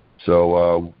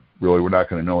 So really we're not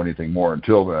going to know anything more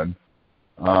until then.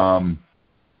 At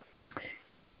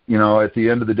the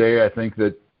end of the day, I think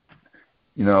that,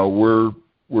 we're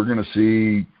going to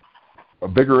see a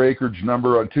bigger acreage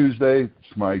number on Tuesday.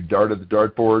 It's my dart at the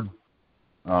dartboard.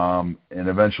 And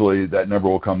eventually that number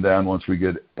will come down once we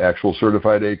get actual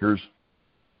certified acres.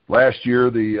 Last year,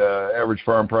 the average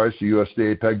farm price, the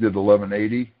USDA pegged it at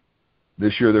 $11.80.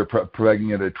 This year they're pegging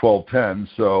it at $12.10.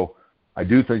 So I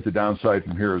do think the downside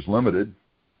from here is limited.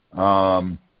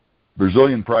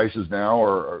 Brazilian prices now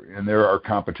and there are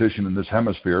competition in this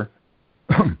hemisphere,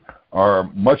 are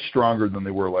much stronger than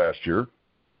they were last year.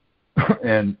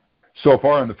 And so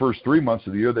far in the first 3 months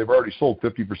of the year, they've already sold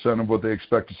 50% of what they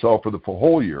expect to sell for the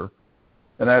whole year.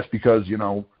 And that's because,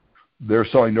 they're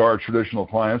selling to our traditional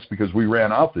clients because we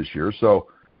ran out this year. So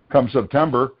come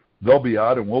September, they'll be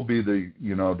out and we'll be the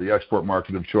export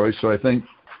market of choice. So I think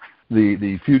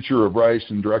the future of rice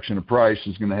and direction of price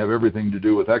is going to have everything to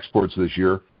do with exports this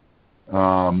year.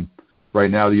 Right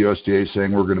now, the USDA is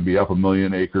saying we're going to be up 1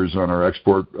 million acres on our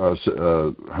export,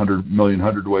 100 million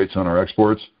hundredweights on our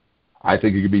exports. I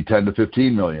think it could be 10 to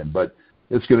 15 million, but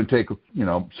it's going to take,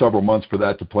 several months for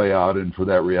that to play out and for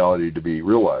that reality to be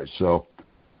realized. So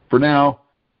for now,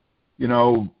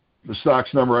 the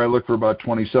stocks number, I look for about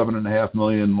 27.5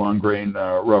 million long grain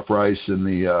rough rice in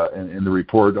the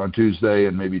report on Tuesday,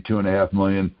 and maybe 2.5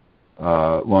 million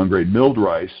long grain milled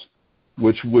rice,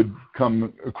 which would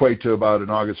equate to about an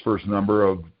August 1st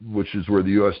number which is where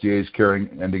the USDA is carrying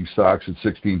ending stocks at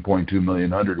 16.2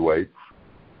 million hundredweight.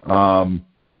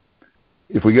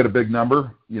 If we get a big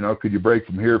number, could you break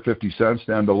from here 50 cents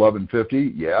down to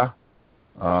 $11.50? Yeah.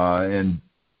 And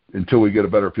until we get a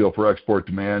better feel for export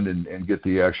demand and get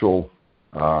the actual,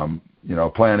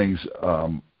 plantings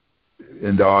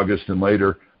into August and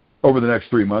later, over the next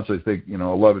 3 months, I think,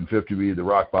 $11.50 would be the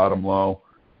rock bottom low.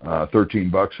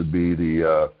 $13 would be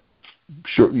the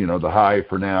the high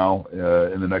for now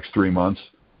in the next 3 months.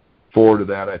 forward to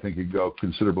that, I think it could go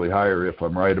considerably higher if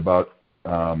I'm right about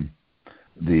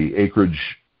the acreage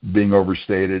being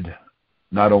overstated,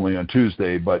 not only on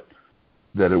Tuesday, but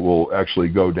that it will actually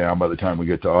go down by the time we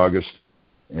get to August.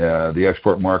 The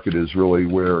export market is really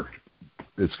where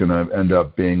it's going to end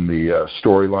up being the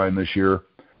storyline this year.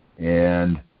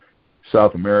 And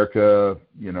South America,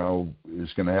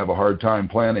 is going to have a hard time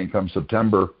planning come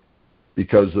September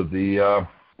because of the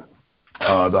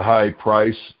high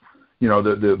price.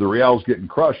 The real's getting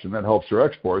crushed, and that helps their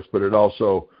exports, but it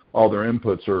also, all their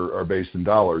inputs are based in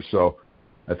dollars. So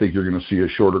I think you're going to see a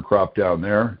shorter crop down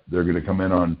there. They're going to come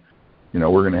in on,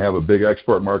 we're going to have a big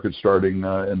export market starting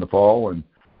in the fall. And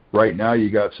right now you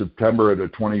got September at a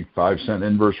 25-cent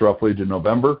inverse roughly to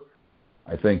November.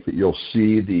 I think that you'll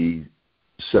see the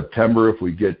September, if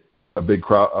we get a big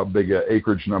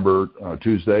acreage number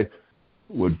Tuesday,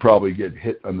 would probably get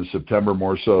hit on the September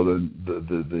more so than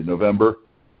the November.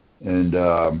 And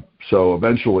so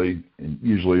eventually, and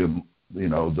usually,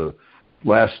 the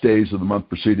last days of the month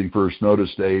preceding first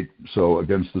notice date, so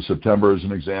against the September as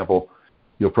an example,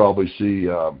 you'll probably see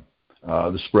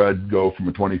the spread go from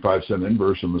a 25-cent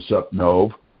inverse in the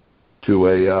Sep-Nov to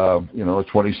a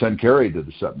 20-cent carry to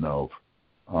the Sep-Nov.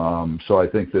 So I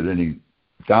think that any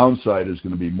downside is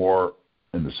going to be more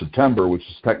in the September, which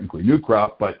is technically new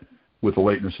crop, but with the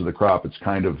lateness of the crop, it's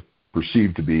kind of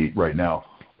perceived to be right now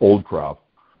old crop.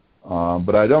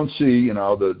 But I don't see,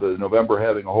 the November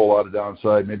having a whole lot of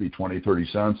downside, maybe 20, 30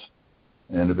 cents.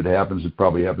 And if it happens, it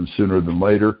probably happens sooner than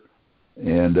later.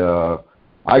 And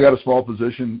I got a small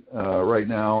position right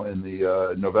now in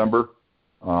the November.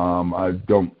 I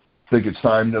don't think it's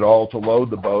time at all to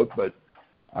load the boat, but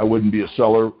I wouldn't be a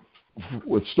seller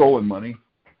with stolen money.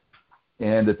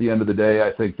 And at the end of the day,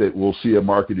 I think that we'll see a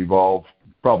market evolve,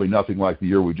 probably nothing like the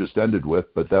year we just ended with,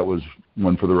 but that was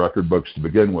one for the record books to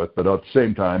begin with. But at the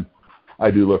same time,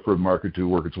 I do look for the market to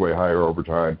work its way higher over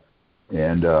time.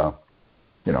 And,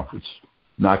 it's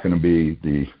not going to be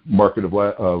the market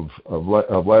of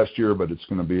last year, but it's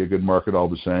going to be a good market all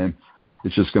the same.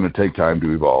 It's just going to take time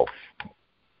to evolve.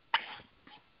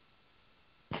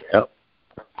 Yep.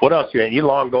 What else you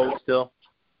long gold still?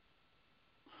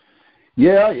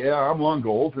 Yeah, I'm long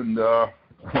gold, and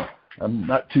I'm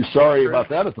not too sorry about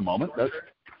that at the moment.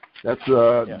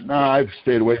 I've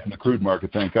stayed away from the crude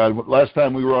market, thank God. Last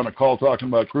time we were on a call talking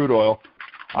about crude oil,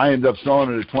 I ended up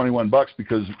selling it at $21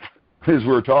 because as we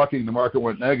were talking, the market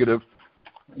went negative,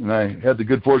 and I had the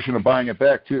good fortune of buying it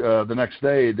back to the next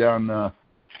day down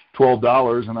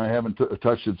 $12, and I haven't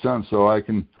touched it since. So I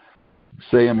can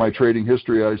say in my trading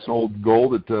history, I sold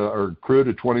gold or crude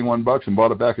at $21 and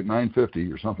bought it back at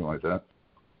 $9.50 or something like that.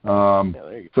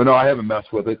 So no, I haven't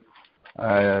messed with it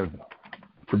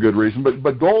for good reason.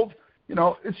 But gold,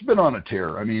 it's been on a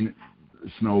tear. I mean,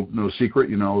 it's no secret.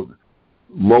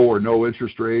 Low or no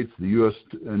interest rates, the U.S.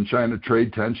 and China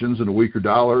trade tensions, and a weaker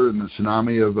dollar, and the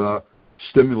tsunami of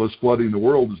stimulus flooding the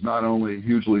world is not only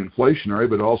hugely inflationary,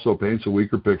 but also paints a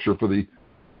weaker picture for the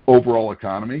overall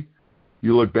economy.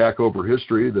 You look back over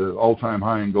history, the all-time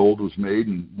high in gold was made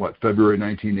in, February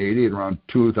 1980 at around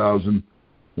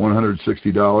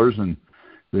 $2,160, and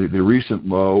the recent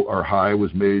low or high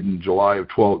was made in July of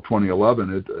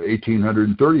 2011 at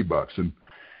 $1,830. And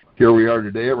here we are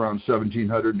today around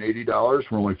 $1,780.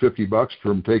 We're only $50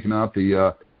 from taking out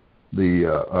the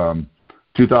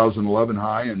 2011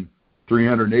 high and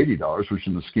 $380, which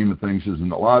in the scheme of things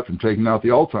isn't a lot, from taking out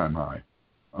the all-time high.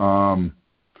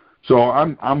 So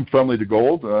I'm friendly to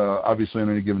gold. Obviously, on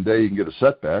any given day, you can get a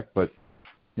setback, but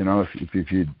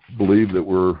if you believe that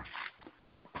we're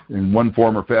in one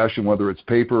form or fashion, whether it's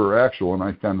paper or actual, and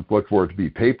I kind of look for it to be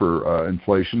paper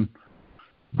inflation,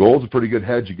 gold's a pretty good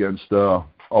hedge against all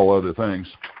other things,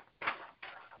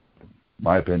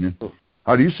 my opinion.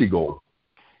 How do you see gold?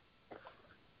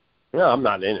 No, I'm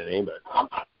not in it, but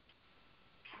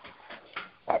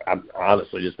I've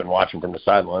honestly just been watching from the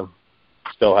sideline.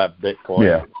 Still have Bitcoin.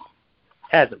 Yeah.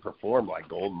 Hasn't performed like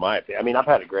gold in my opinion. I mean, I've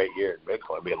had a great year in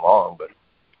Bitcoin being long, but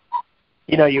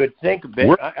you would think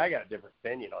I got a different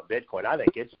opinion on Bitcoin. I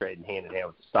think it's trading hand in hand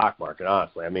with the stock market,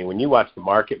 honestly. I mean, when you watch the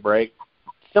market break,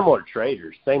 similar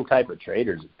traders, same type of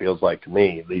traders, it feels like to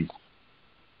me, at least,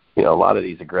 a lot of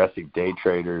these aggressive day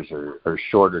traders or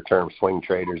shorter term swing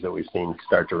traders that we've seen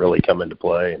start to really come into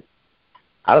play. And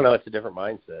I don't know, it's a different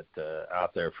mindset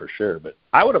out there for sure, but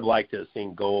I would have liked to have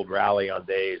seen gold rally on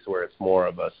days where it's more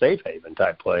of a safe haven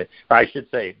type play, or I should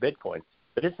say Bitcoin,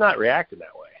 but it's not reacting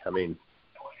that way. I mean,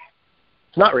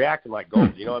 it's not reacting like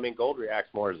gold. Gold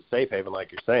reacts more as a safe haven,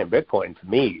 like you're saying. Bitcoin, to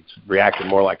me, it's reacting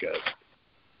more like a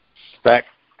spec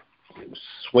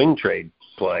swing trade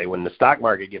play. When the stock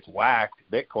market gets whacked,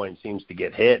 Bitcoin seems to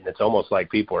get hit, and it's almost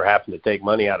like people are having to take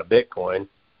money out of Bitcoin,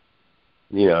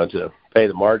 to pay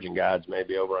the margin gods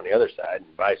maybe over on the other side,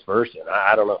 and vice versa. And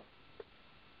I don't know.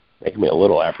 Making me a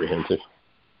little apprehensive.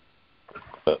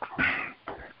 But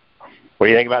what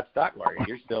do you think about the stock market?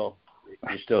 You're still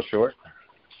short?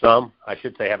 Some, I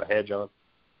should say, have a hedge on.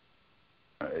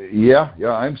 Yeah,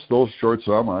 I'm still short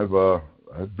some.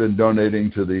 I've been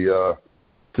donating to the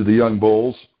young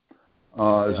bulls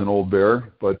as an old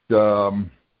bear, but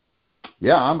I'm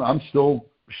still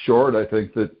short. I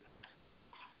think that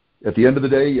at the end of the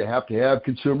day, you have to have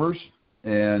consumers,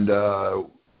 and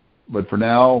but for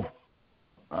now,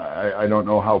 I don't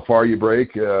know how far you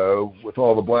break with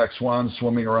all the black swans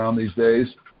swimming around these days.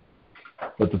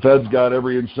 But the Fed's got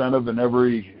every incentive and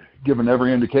given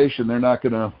every indication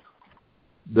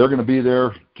they're going to be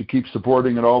there to keep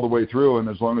supporting it all the way through. And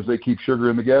as long as they keep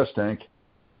sugar in the gas tank,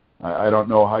 I don't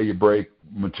know how you break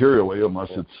materially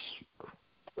unless it's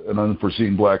an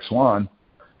unforeseen black swan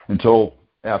until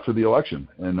after the election.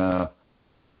 And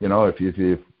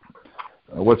if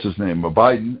what's his name,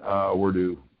 Biden were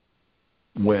to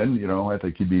win, I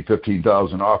think he'd be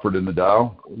 15,000 offered in the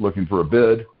Dow looking for a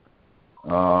bid.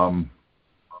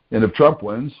 And if Trump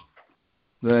wins,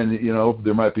 then,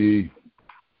 there might be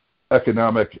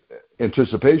economic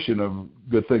anticipation of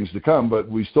good things to come, but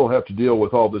we still have to deal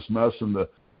with all this mess and the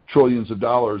trillions of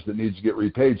dollars that needs to get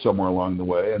repaid somewhere along the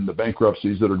way and the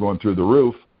bankruptcies that are going through the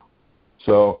roof.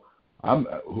 So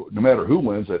no matter who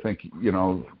wins, I think,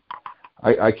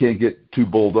 I can't get too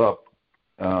bulled up.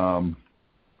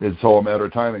 It's all a matter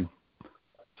of timing.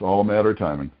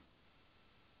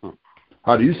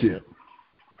 How do you see it?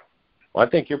 Well, I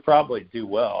think you'll probably do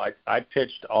well. I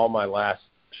pitched all my last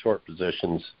short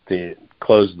positions to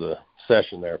close the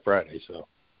session there Friday, so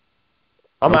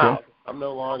I'm out. I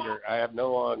no longer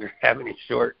have any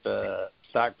short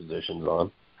stock positions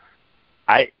on.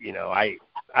 I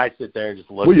sit there and just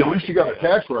look. Well, at least you got a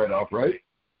tax write-off, right?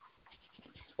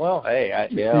 Well, hey,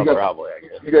 probably. I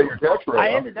guess you got your tax write-off. I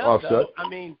ended up, though,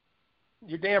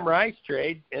 your damn rice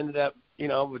trade ended up,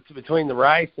 between the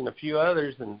rice and a few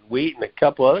others and wheat and a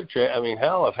couple other trades.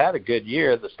 Hell, I've had a good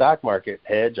year. The stock market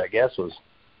hedge, I guess,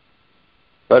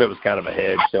 but it was kind of a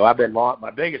hedge. So I've been long. My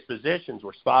biggest positions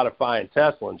were Spotify and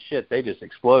Tesla, and shit, they just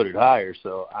exploded higher.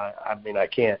 So I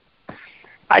can't.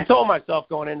 I told myself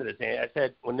going into this, I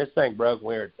said when this thing broke,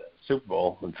 we were at the Super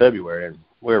Bowl in February, and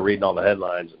we were reading all the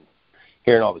headlines and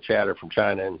hearing all the chatter from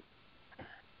China, and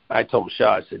I told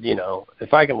Michelle, I said,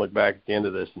 if I can look back at the end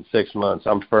of this in 6 months,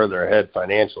 I'm further ahead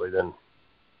financially than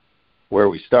where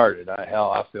we started.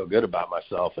 I feel good about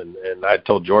myself, and I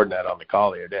told Jordan that on the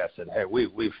call the other day. I said, hey,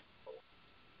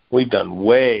 we've done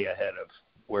way ahead of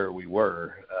where we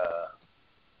were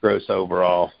gross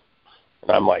overall.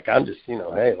 And I'm just,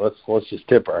 hey, let's just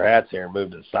tip our hats here and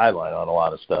move to the sideline on a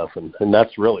lot of stuff, and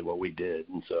that's really what we did.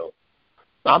 And so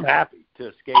I'm happy to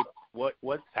escape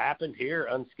what's happened here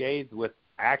unscathed with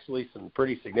actually some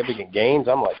pretty significant gains.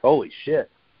 I'm like, holy shit,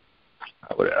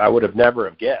 I would have never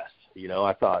have guessed.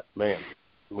 I thought, man,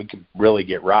 we could really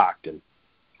get rocked, and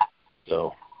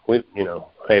so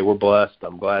hey, we're blessed.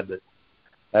 I'm glad that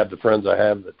I have the friends I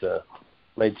have that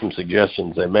made some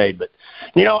suggestions they made. But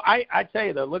I tell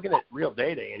you though, looking at real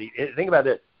data, and think about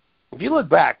this. If you look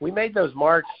back, we made those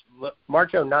March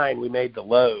 09, we made the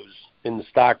lows in the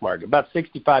stock market. About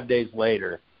 65 days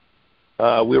later,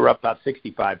 we were up about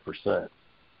 65%.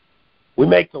 We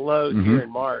make the lows here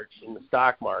in March in the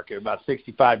stock market. About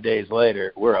 65 days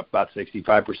later, we're up about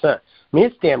 65%.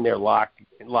 It's damn near lock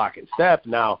and step.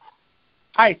 Now,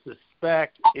 I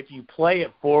suspect if you play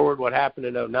it forward, what happened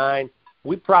in 09,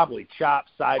 we probably chop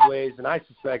sideways, and I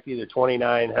suspect either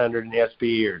 2,900 in the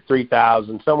SP or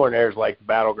 3,000, somewhere in there is like the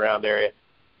battleground area.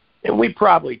 And we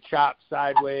probably chop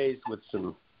sideways with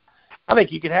some. I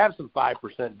think you could have some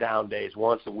 5% down days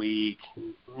once a week,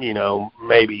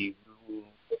 maybe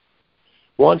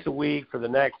once a week for the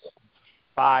next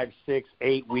 5, 6,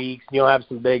 8 weeks. You'll have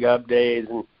some big up days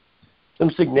and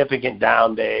some significant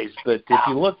down days. But if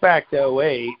you look back to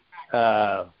 08,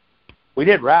 we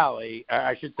did rally,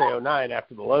 I should say 09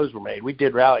 after the lows were made. We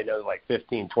did rally to like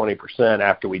 15, 20%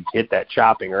 after we hit that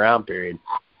chopping around period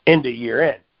into year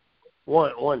end.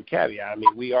 One caveat,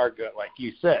 we are good, like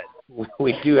you said.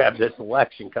 We do have this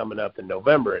election coming up in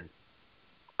November, and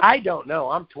I don't know.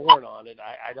 I'm torn on it.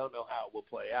 I don't know how it will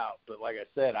play out. But like I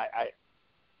said,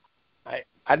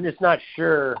 I'm just not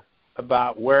sure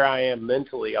about where I am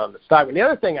mentally on the stock. And the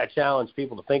other thing I challenge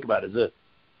people to think about is this.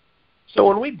 So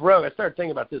when we broke, I started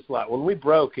thinking about this a lot. When we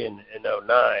broke in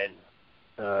 09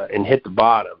 and hit the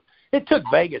bottom, it took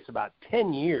Vegas about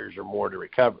 10 years or more to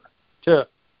recover to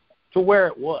where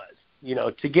it was.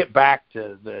 to get back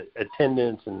to the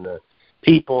attendance and the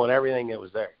people and everything that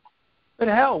was there. But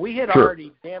hell, we had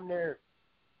already damn near,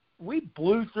 we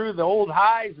blew through the old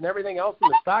highs and everything else in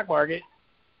the stock market.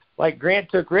 Like Grant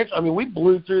took Rich, we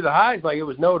blew through the highs like it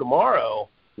was no tomorrow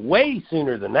way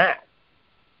sooner than that.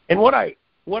 And what I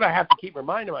have to keep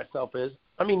reminding myself is,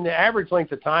 the average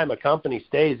length of time a company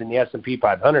stays in the S&P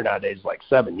 500 nowadays is like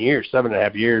 7 years,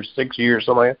 7.5 years, 6 years,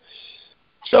 something like that.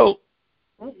 So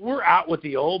we're out with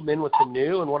the old, in with the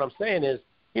new. And what I'm saying is,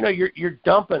 you're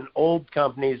dumping old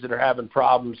companies that are having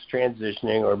problems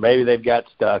transitioning, or maybe they've got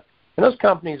stuck. And those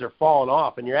companies are falling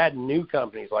off, and you're adding new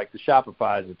companies like the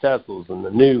Shopifys, the Teslas, and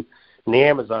the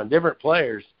Amazon, different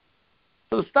players.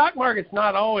 So the stock market's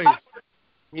not always,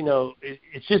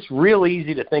 it's just real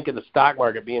easy to think of the stock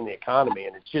market being the economy,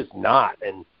 and it's just not.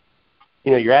 And,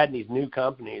 you're adding these new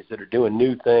companies that are doing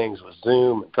new things with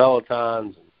Zoom and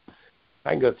Pelotons. And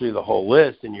I can go through the whole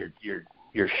list, and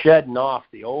you're shedding off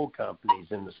the old companies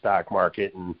in the stock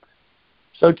market. And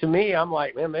so to me, I'm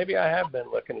like, man, maybe I have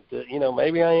been looking at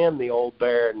maybe I am the old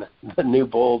bear and the new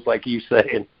bulls, like you say.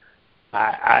 And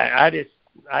I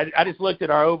just looked at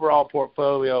our overall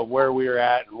portfolio of where we were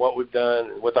at and what we've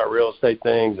done with our real estate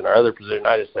things and our other position.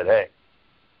 I just said, hey,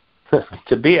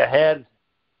 to be ahead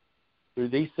through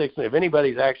these 6 months, if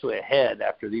anybody's actually ahead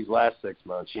after these last 6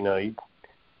 months, you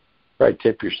probably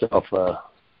tip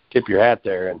your hat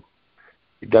there, and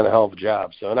you've done a hell of a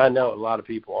job. So, and I know a lot of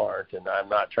people aren't, and I'm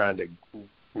not trying to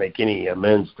make any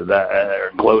amends to that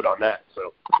or gloat on that.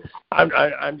 So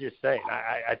I'm just saying,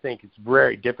 I think it's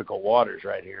very difficult waters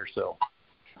right here. So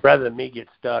rather than me get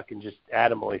stuck and just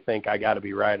adamantly think I got to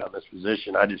be right on this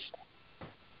position, I'm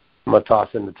going to toss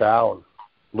in the towel and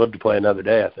live to play another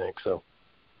day, I think. So,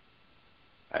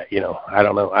 I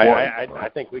don't know. I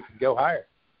think we could go higher.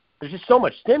 There's just so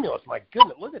much stimulus. My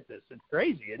goodness, look at this. It's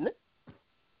crazy, isn't it?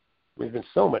 There's been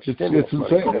so much stimulus. It's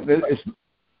insane.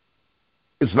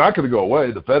 It's not going to go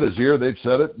away. The Fed is here. They've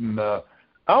said it. And,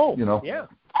 yeah.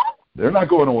 They're not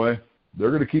going away.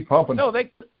 They're going to keep pumping. No,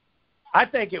 I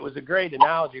think it was a great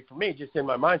analogy for me, just in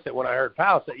my mindset when I heard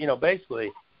Powell say,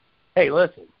 basically, hey,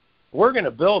 listen, we're going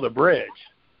to build a bridge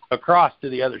across to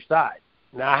the other side.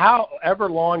 Now, however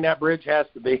long that bridge has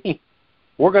to be,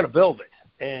 we're going to build it.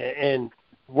 And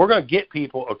we're going to get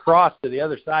people across to the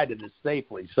other side of this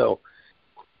safely. So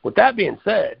with that being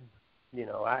said, they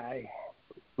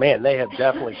have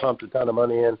definitely pumped a ton of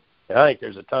money in. And I think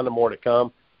there's a ton of more to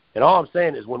come. And all I'm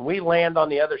saying is when we land on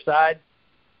the other side,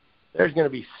 there's going to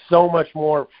be so much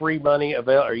more free money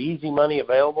or easy money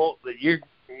available that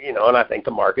and I think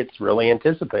the market's really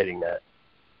anticipating that.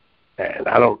 And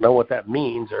I don't know what that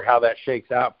means or how that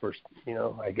shakes out for,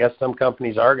 I guess some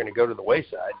companies are going to go to the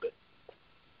wayside, but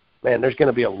man, there's going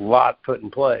to be a lot put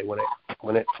in play when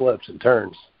it flips and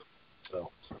turns. So,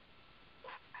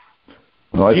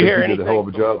 well, I think you did a hell of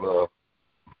a job.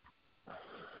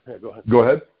 Yeah, go ahead. Go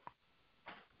ahead.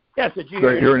 Yes, did you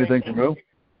hear anything from you?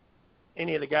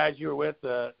 Any of the guys you were with,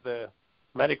 the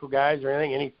medical guys or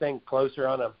anything closer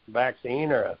on a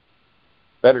vaccine or a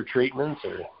better treatments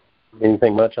or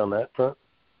anything much on that front?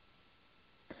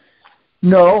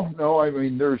 No.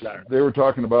 They were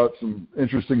talking about some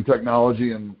interesting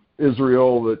technology in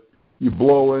Israel that you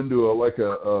blow into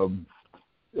a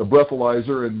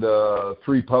breathalyzer and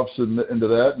 3 puffs into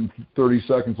that, and 30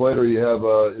 seconds later you have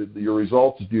your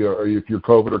results if you're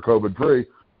COVID or COVID free,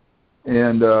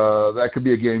 and that could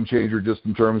be a game changer just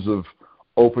in terms of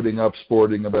opening up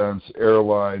sporting events,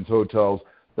 airlines, hotels.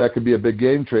 That could be a big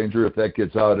game changer if that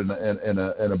gets out in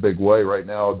a big way. Right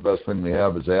now, the best thing we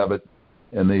have is Abbott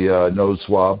and the nose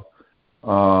swab.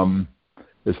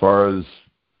 As far as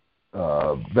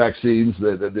vaccines,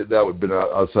 that would have been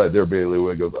outside their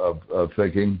bailiwick of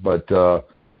thinking. But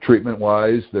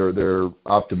treatment-wise, they're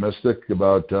optimistic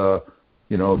about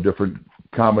different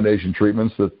combination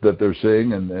treatments that they're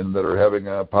seeing and that are having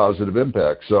a positive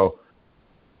impact. So,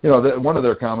 one of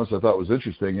their comments I thought was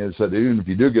interesting is that even if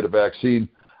you do get a vaccine,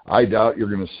 I doubt you're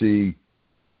going to see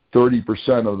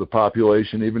 30% of the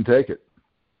population even take it,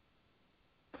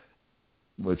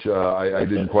 which I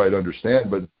didn't quite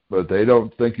understand. But they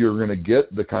don't think you're going to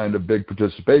get the kind of big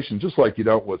participation, just like you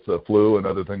don't with the flu and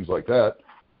other things like that.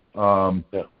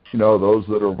 Those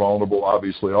that are vulnerable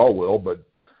obviously all will, but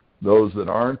those that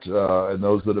aren't and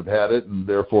those that have had it and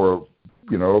therefore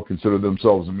consider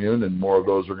themselves immune, and more of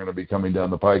those are going to be coming down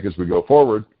the pike as we go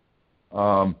forward.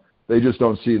 They just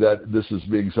don't see that this is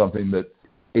being something that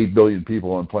 8 billion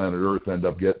people on planet Earth end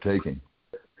up taking.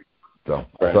 So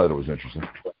I thought it was interesting.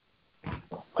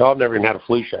 Well, I've never even had a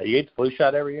flu shot. You get the flu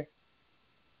shot every year?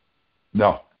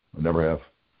 No, I never have.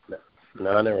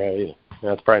 No, I never have either.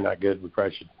 That's probably not good. We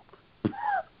probably should.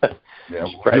 Yeah,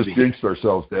 we just jinxed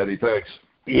ourselves, Daddy. Thanks.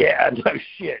 Yeah, no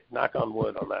shit. Knock on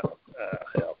wood on that one.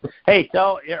 Hey,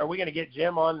 are we going to get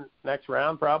Jim on next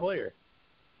round probably, or?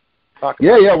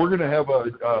 Yeah. We're going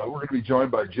to be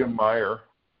joined by Jim Meyer.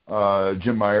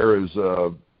 Jim Meyer is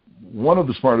one of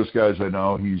the smartest guys I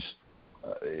know. He's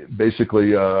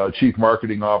basically chief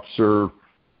marketing officer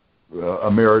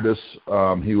emeritus.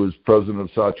 He was president of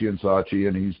Saatchi & Saatchi,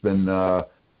 and he's been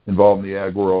involved in the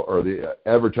ag world or the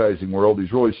advertising world.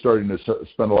 He's really starting to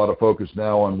spend a lot of focus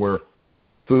now on where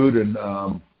food and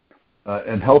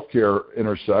healthcare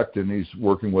intersect, and he's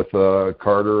working with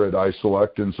Carter at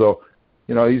iSelect, and so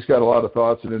he's got a lot of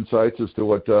thoughts and insights as to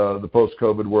what the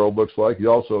post-COVID world looks like. He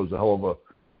also is a hell of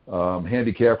a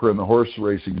handicapper in the horse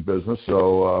racing business,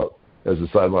 so as a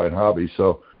sideline hobby.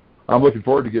 So I'm looking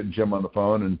forward to getting Jim on the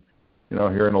phone and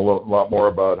hearing a lot more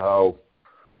about how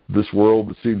this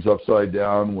world seems upside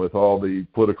down with all the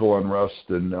political unrest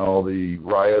and all the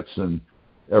riots and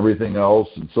everything else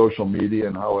and social media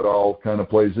and how it all kind of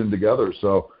plays in together.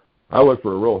 So I look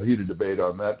for a real heated debate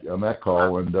on that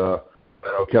call, and I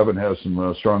know Kevin has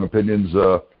some strong opinions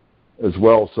as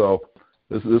well. So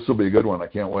this will be a good one. I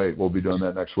can't wait. We'll be doing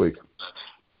that next week.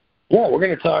 Yeah, we're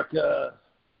going to talk the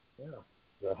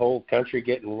whole country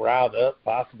getting riled up,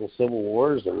 possible civil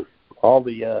wars, and all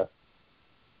the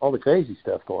crazy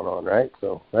stuff going on, right?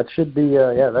 So that should be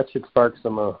that should spark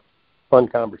some fun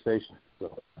conversation.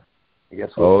 So I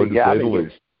guess we'll see.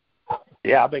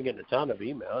 I've been getting a ton of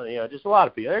email. Just a lot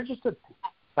of people. They're just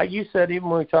like you said, even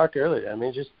when we talked earlier. I mean,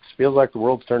 it just feels like the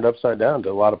world's turned upside down to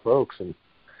a lot of folks, and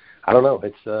I don't know.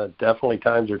 It's definitely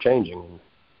times are changing.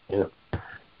 I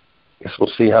guess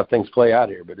we'll see how things play out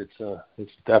here, but it's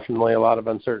definitely a lot of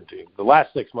uncertainty. The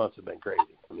last 6 months have been crazy.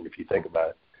 I mean, if you think about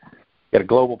it, you got a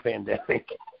global pandemic,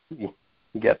 you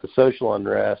got the social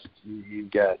unrest, you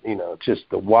got just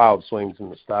the wild swings in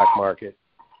the stock market,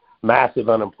 massive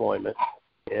unemployment,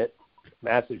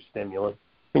 massive stimulus.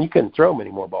 I mean, you couldn't throw many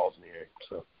more balls in the air.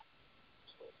 So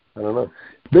I don't know.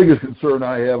 Biggest concern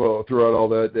I have throughout all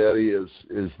that, Daddy, is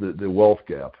the wealth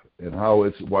gap and how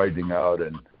it's widening out.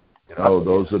 And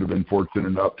those that have been fortunate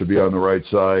enough to be on the right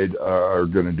side are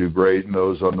going to do great, and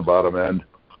those on the bottom end.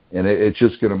 And it's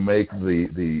just going to make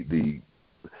the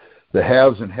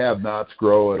haves and have-nots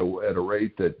grow at a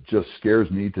rate that just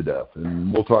scares me to death.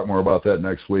 And we'll talk more about that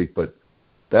next week. But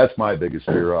that's my biggest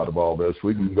fear out of all this.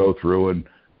 We can go through and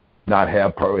not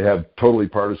have totally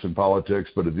partisan politics,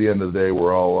 but at the end of the day,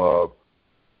 we're all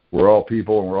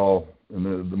people,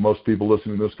 and the most people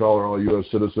listening to this call are all U.S.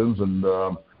 citizens, and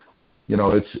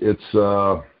it's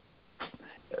the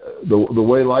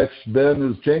way life's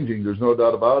been is changing. There's no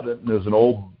doubt about it. And as an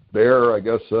old bear, I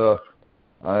guess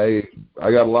I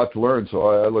got a lot to learn, so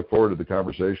I look forward to the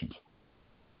conversations.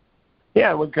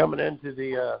 Yeah, we're coming into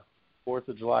the 4th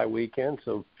of July weekend,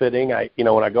 so fitting.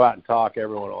 When I go out and talk,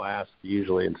 everyone will ask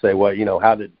usually and say, well,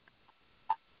 how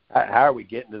are we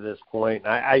getting to this point?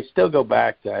 And I still go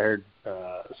back to, I heard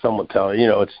someone tell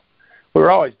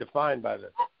we're always defined by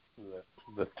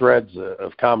the threads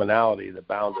of commonality that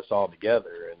bound us all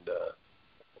together, and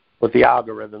with the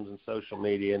algorithms and social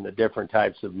media and the different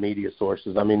types of media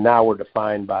sources. I mean, now we're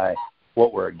defined by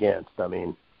what we're against. I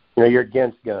mean, you're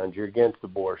against guns, you're against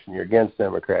abortion, you're against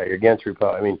Democrat, you're against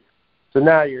Republican. I mean, so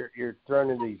now you're thrown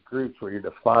into these groups where you're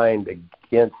defined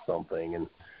against something, and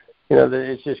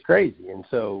it's just crazy. And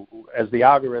so as the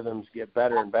algorithms get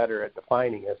better and better at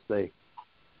defining us, they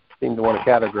seem to want to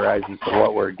categorize us to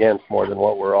what we're against more than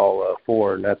what we're all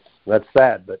for, and that's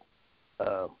sad, but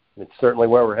it's certainly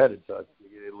where we're headed. So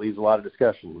it leaves a lot of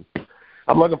discussion.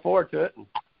 I'm looking forward to it. And,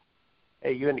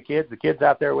 hey, you and the kids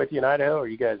out there with you in Idaho, or are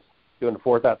you guys doing the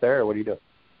 4th out there, or what are you doing?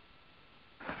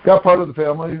 Got part of the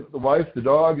family, the wife, the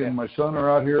dog, and my son are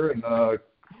out here, and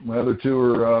my other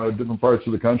two are different parts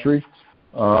of the country.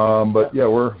 But yeah,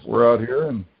 we're out here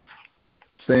and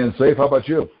staying safe. How about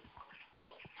you?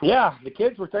 Yeah, the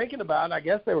kids were thinking about, I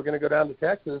guess they were going to go down to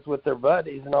Texas with their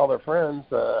buddies and all their friends.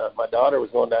 My daughter was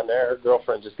going down there. Her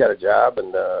girlfriend just got a job,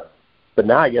 and but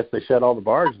now I guess they shut all the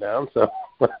bars down, so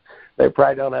they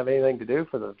probably don't have anything to do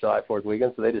for the July 4th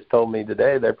weekend. So they just told me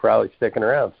today they're probably sticking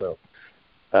around. So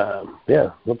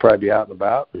we'll probably be out and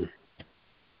about and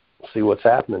see what's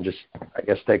happening. Just, I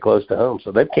guess, stay close to home.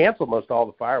 So they've canceled most all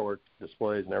the fireworks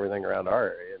displays and everything around our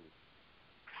area,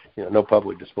 and no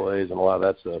public displays and a lot of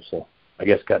that stuff. So I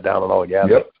guess cut down on all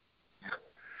gathering. Yep.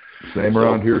 Same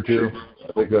around here too.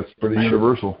 I think that's pretty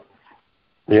universal.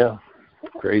 Yeah.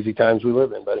 Crazy times we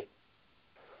live in, buddy.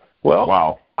 Well,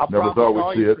 wow. Never thought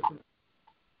we'd see it.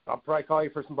 I'll probably call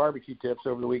you for some barbecue tips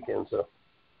over the weekend. So.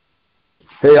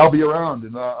 Hey, I'll be around,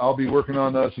 and I'll be working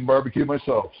on some barbecue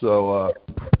myself. So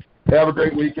Have a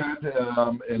great weekend,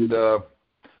 and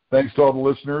thanks to all the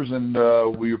listeners,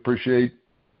 and we appreciate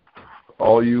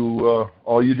all you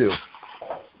do.